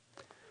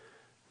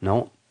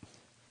 No,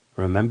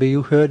 remember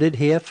you heard it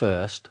here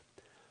first.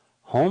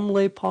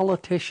 Homely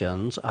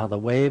politicians are the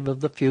wave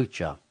of the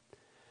future.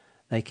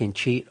 They can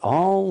cheat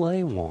all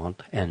they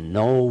want, and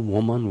no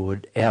woman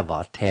would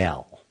ever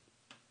tell.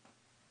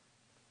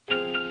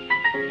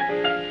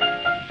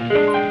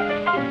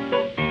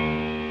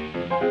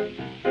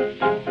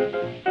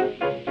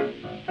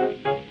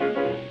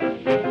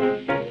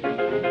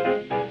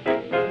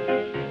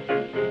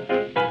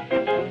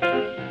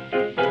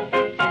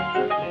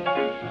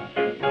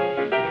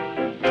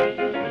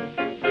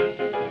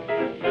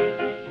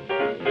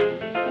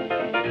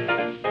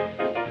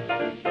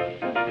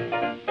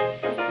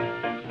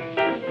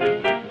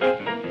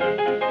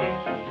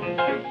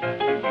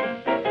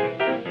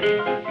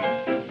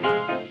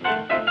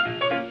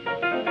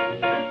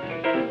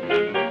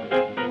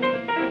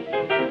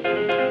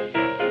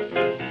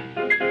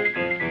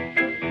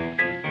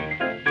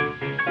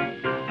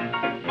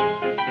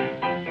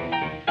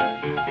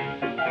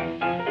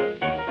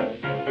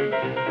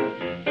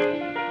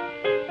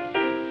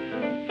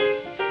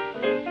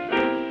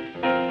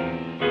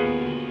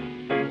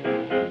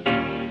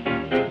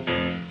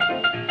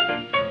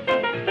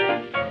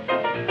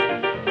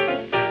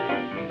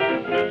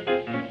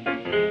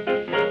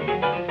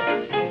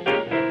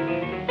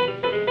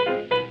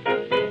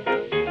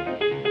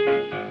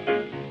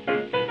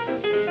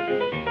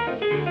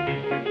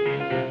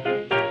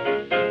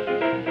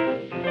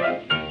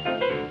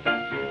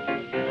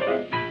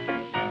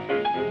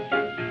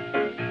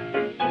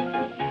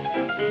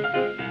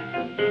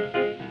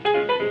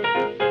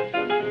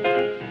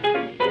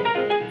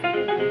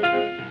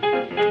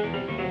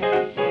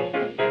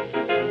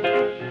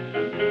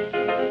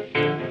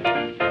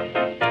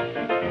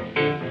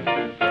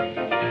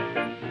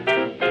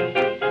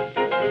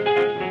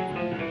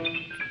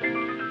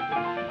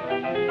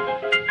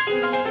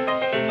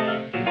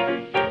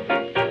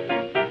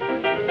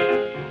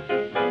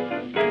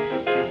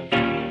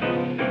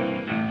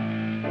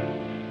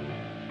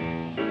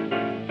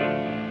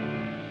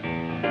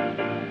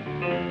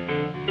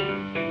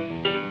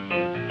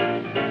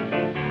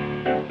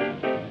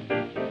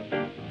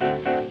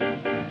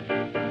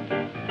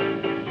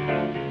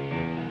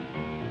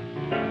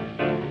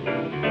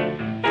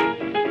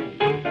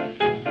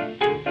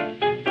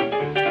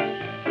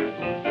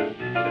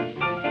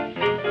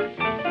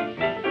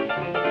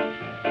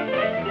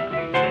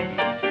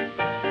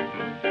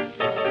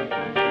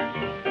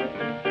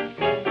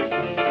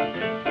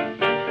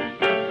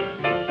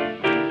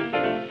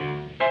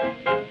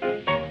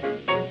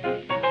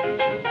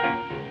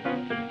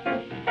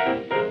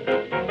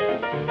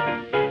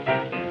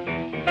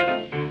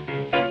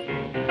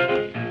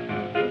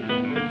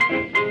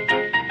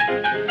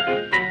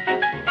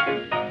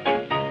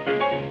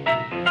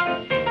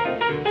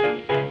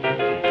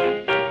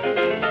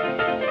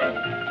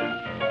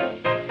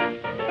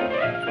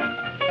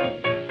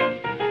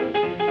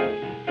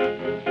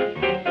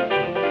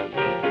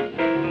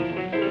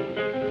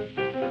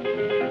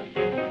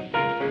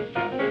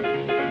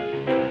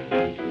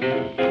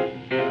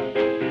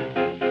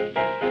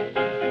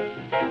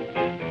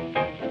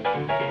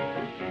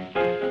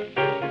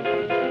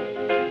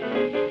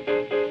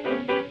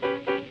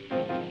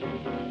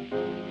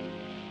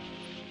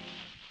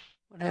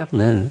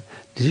 Then,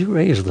 did you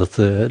raise the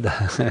 3rd?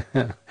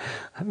 I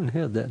haven't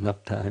heard that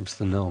enough times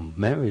to know.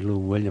 Mary Lou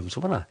Williams,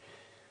 what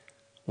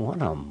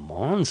a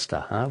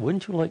monster, huh?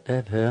 Wouldn't you like to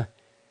have her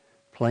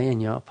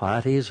playing your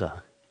parties?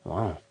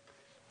 Wow.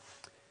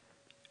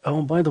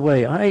 Oh, by the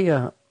way,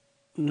 I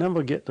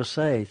never get to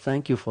say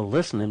thank you for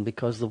listening,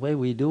 because the way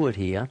we do it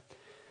here,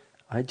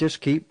 I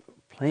just keep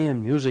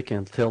playing music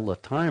until the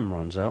time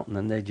runs out, and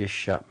then they just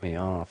shut me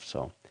off,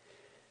 so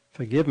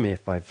forgive me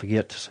if I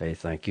forget to say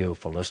thank you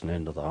for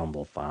listening to The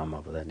Humble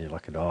Farmer, but any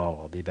luck at all,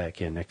 I'll be back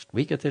here next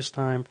week at this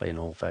time playing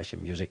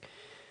old-fashioned music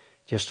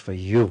just for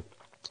you.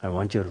 I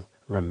want you to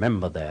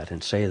remember that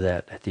and say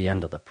that at the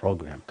end of the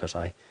program, because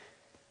I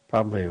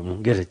probably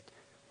won't get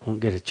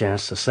a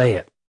chance to say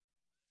it.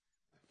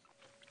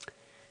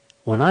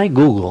 When I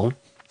Google,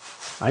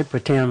 I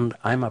pretend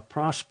I'm a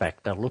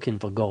prospector looking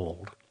for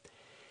gold.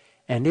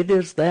 And it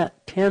is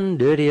that 10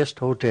 dirtiest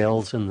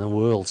hotels in the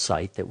world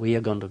site that we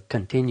are going to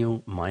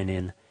continue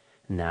mining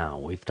now.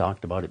 We've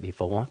talked about it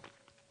before.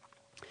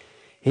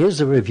 Here's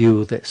a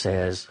review that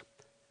says,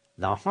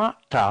 "The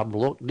hot tub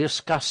looked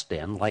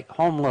disgusting, like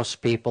homeless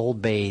people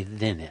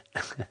bathed in it."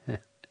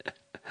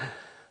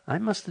 I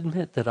must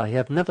admit that I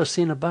have never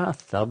seen a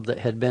bathtub that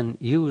had been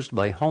used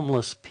by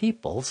homeless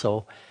people,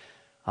 so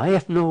I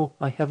have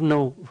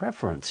no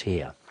reference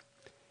here.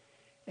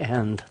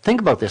 And think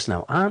about this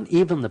now. Aren't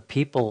even the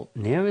people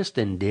nearest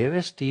and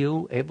dearest to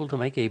you able to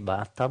make a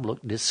bathtub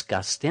look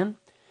disgusting?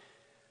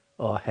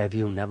 Or have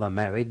you never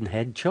married and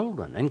had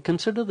children? And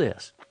consider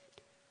this.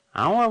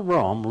 Our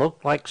room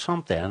looked like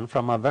something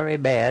from a very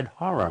bad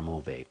horror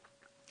movie.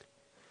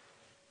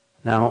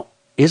 Now,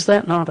 is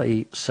that not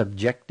a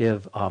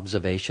subjective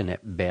observation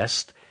at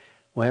best,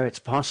 where it's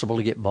possible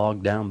to get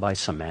bogged down by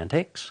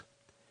semantics?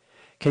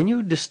 Can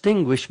you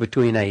distinguish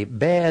between a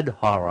bad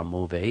horror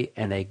movie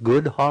and a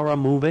good horror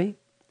movie?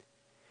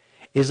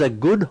 Is a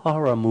good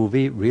horror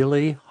movie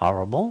really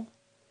horrible?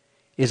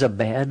 Is a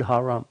bad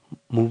horror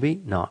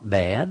movie not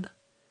bad?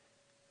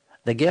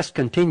 The guest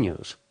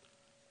continues,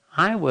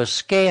 I was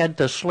scared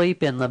to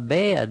sleep in the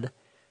bed.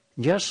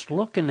 Just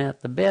looking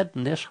at the bed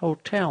in this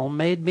hotel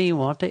made me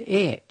want to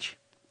itch.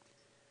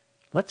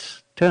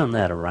 Let's turn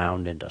that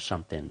around into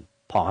something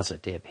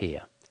positive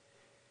here.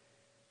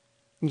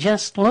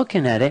 Just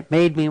looking at it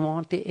made me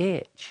want to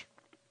itch.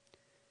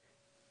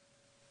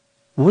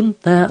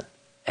 Wouldn't that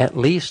at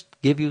least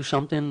give you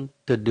something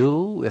to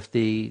do if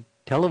the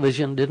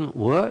television didn't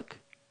work?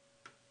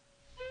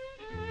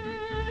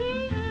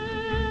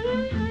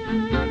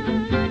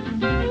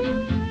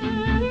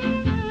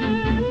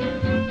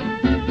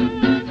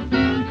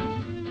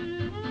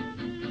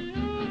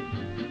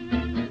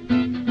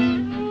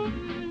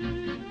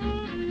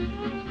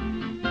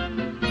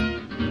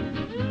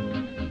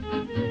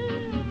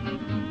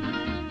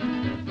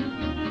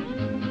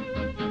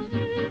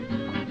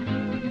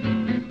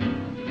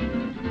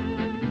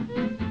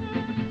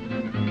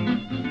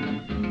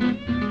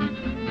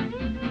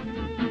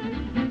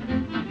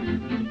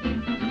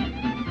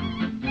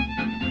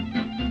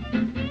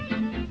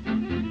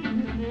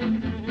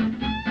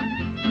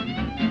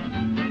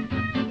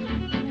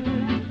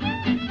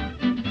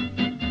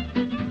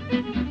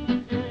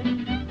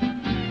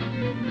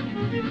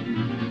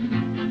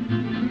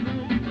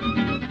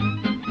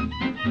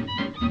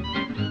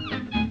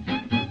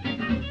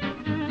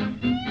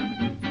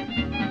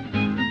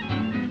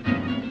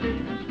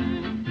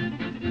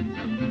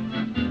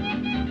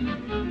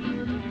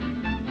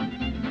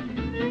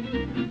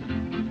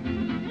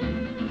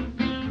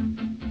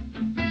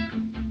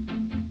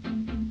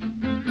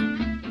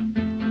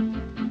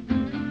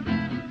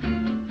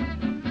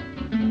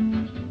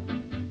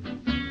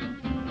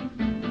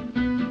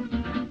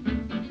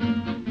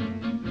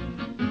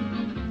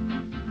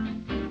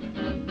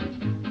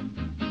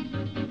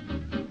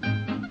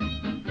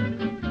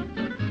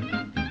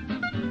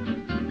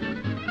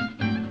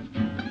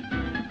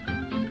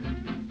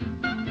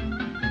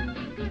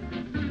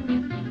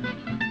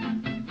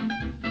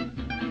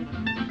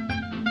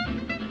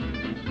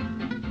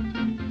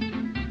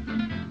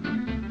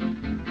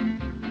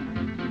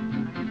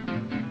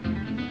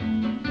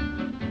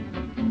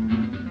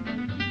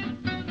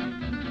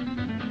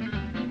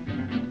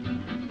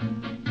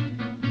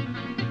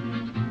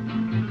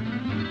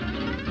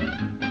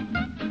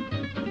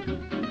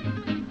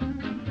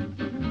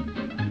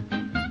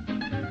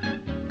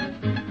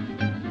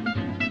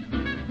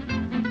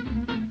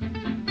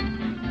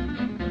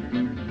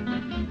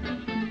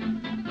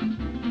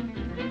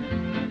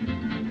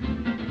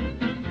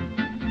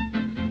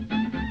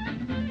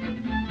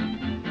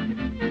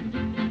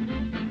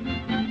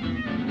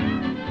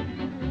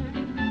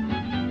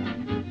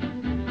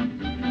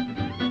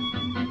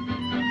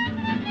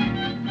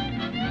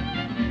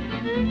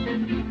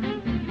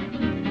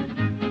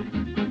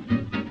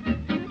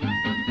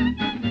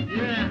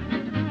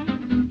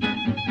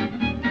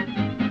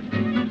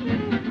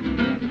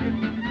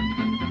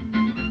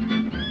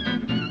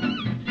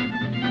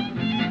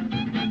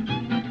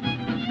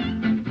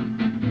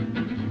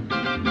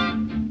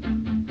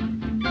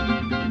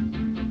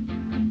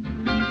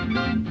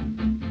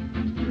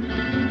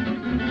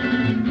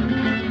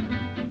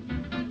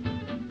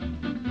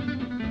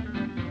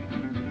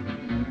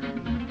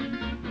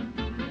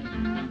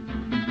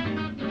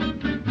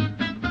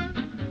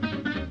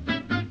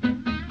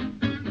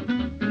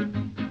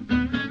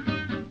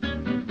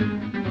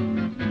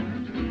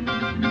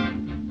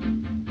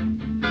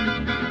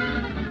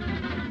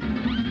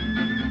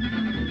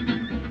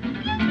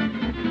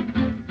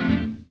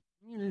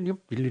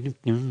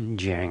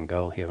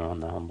 Django here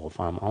on the Humble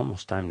Farm.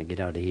 Almost time to get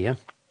out of here.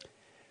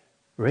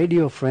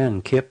 Radio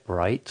friend Kip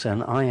writes,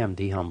 and I am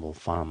the Humble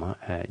Farmer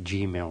at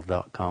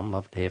gmail.com.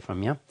 Love to hear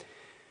from you.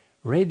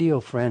 Radio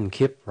friend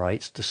Kip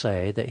writes to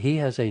say that he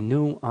has a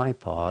new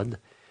iPod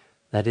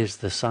that is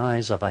the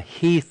size of a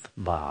Heath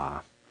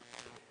bar.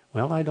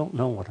 Well, I don't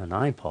know what an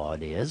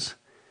iPod is.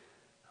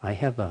 I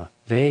have a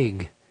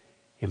vague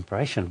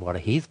impression of what a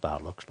Heath bar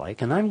looks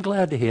like, and I'm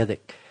glad to hear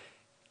that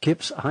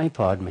Kip's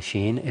iPod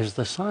machine is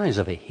the size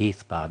of a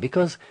Heath bar,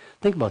 because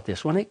think about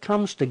this. When it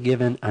comes to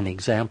giving an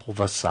example of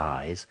a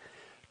size,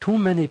 too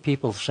many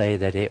people say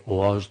that it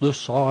was the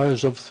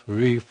size of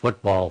 3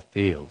 football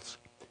fields.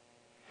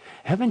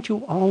 Haven't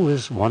you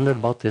always wondered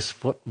about this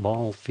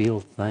football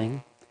field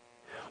thing?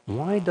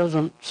 Why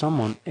doesn't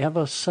someone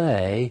ever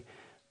say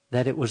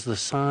that it was the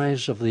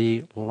size of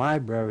the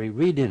library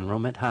reading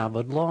room at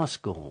Harvard Law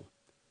School,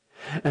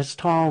 as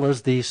tall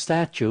as the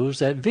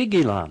statues at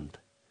Vigeland,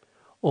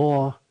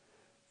 or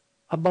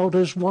about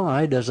as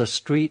wide as a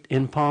street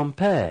in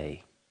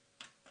Pompeii?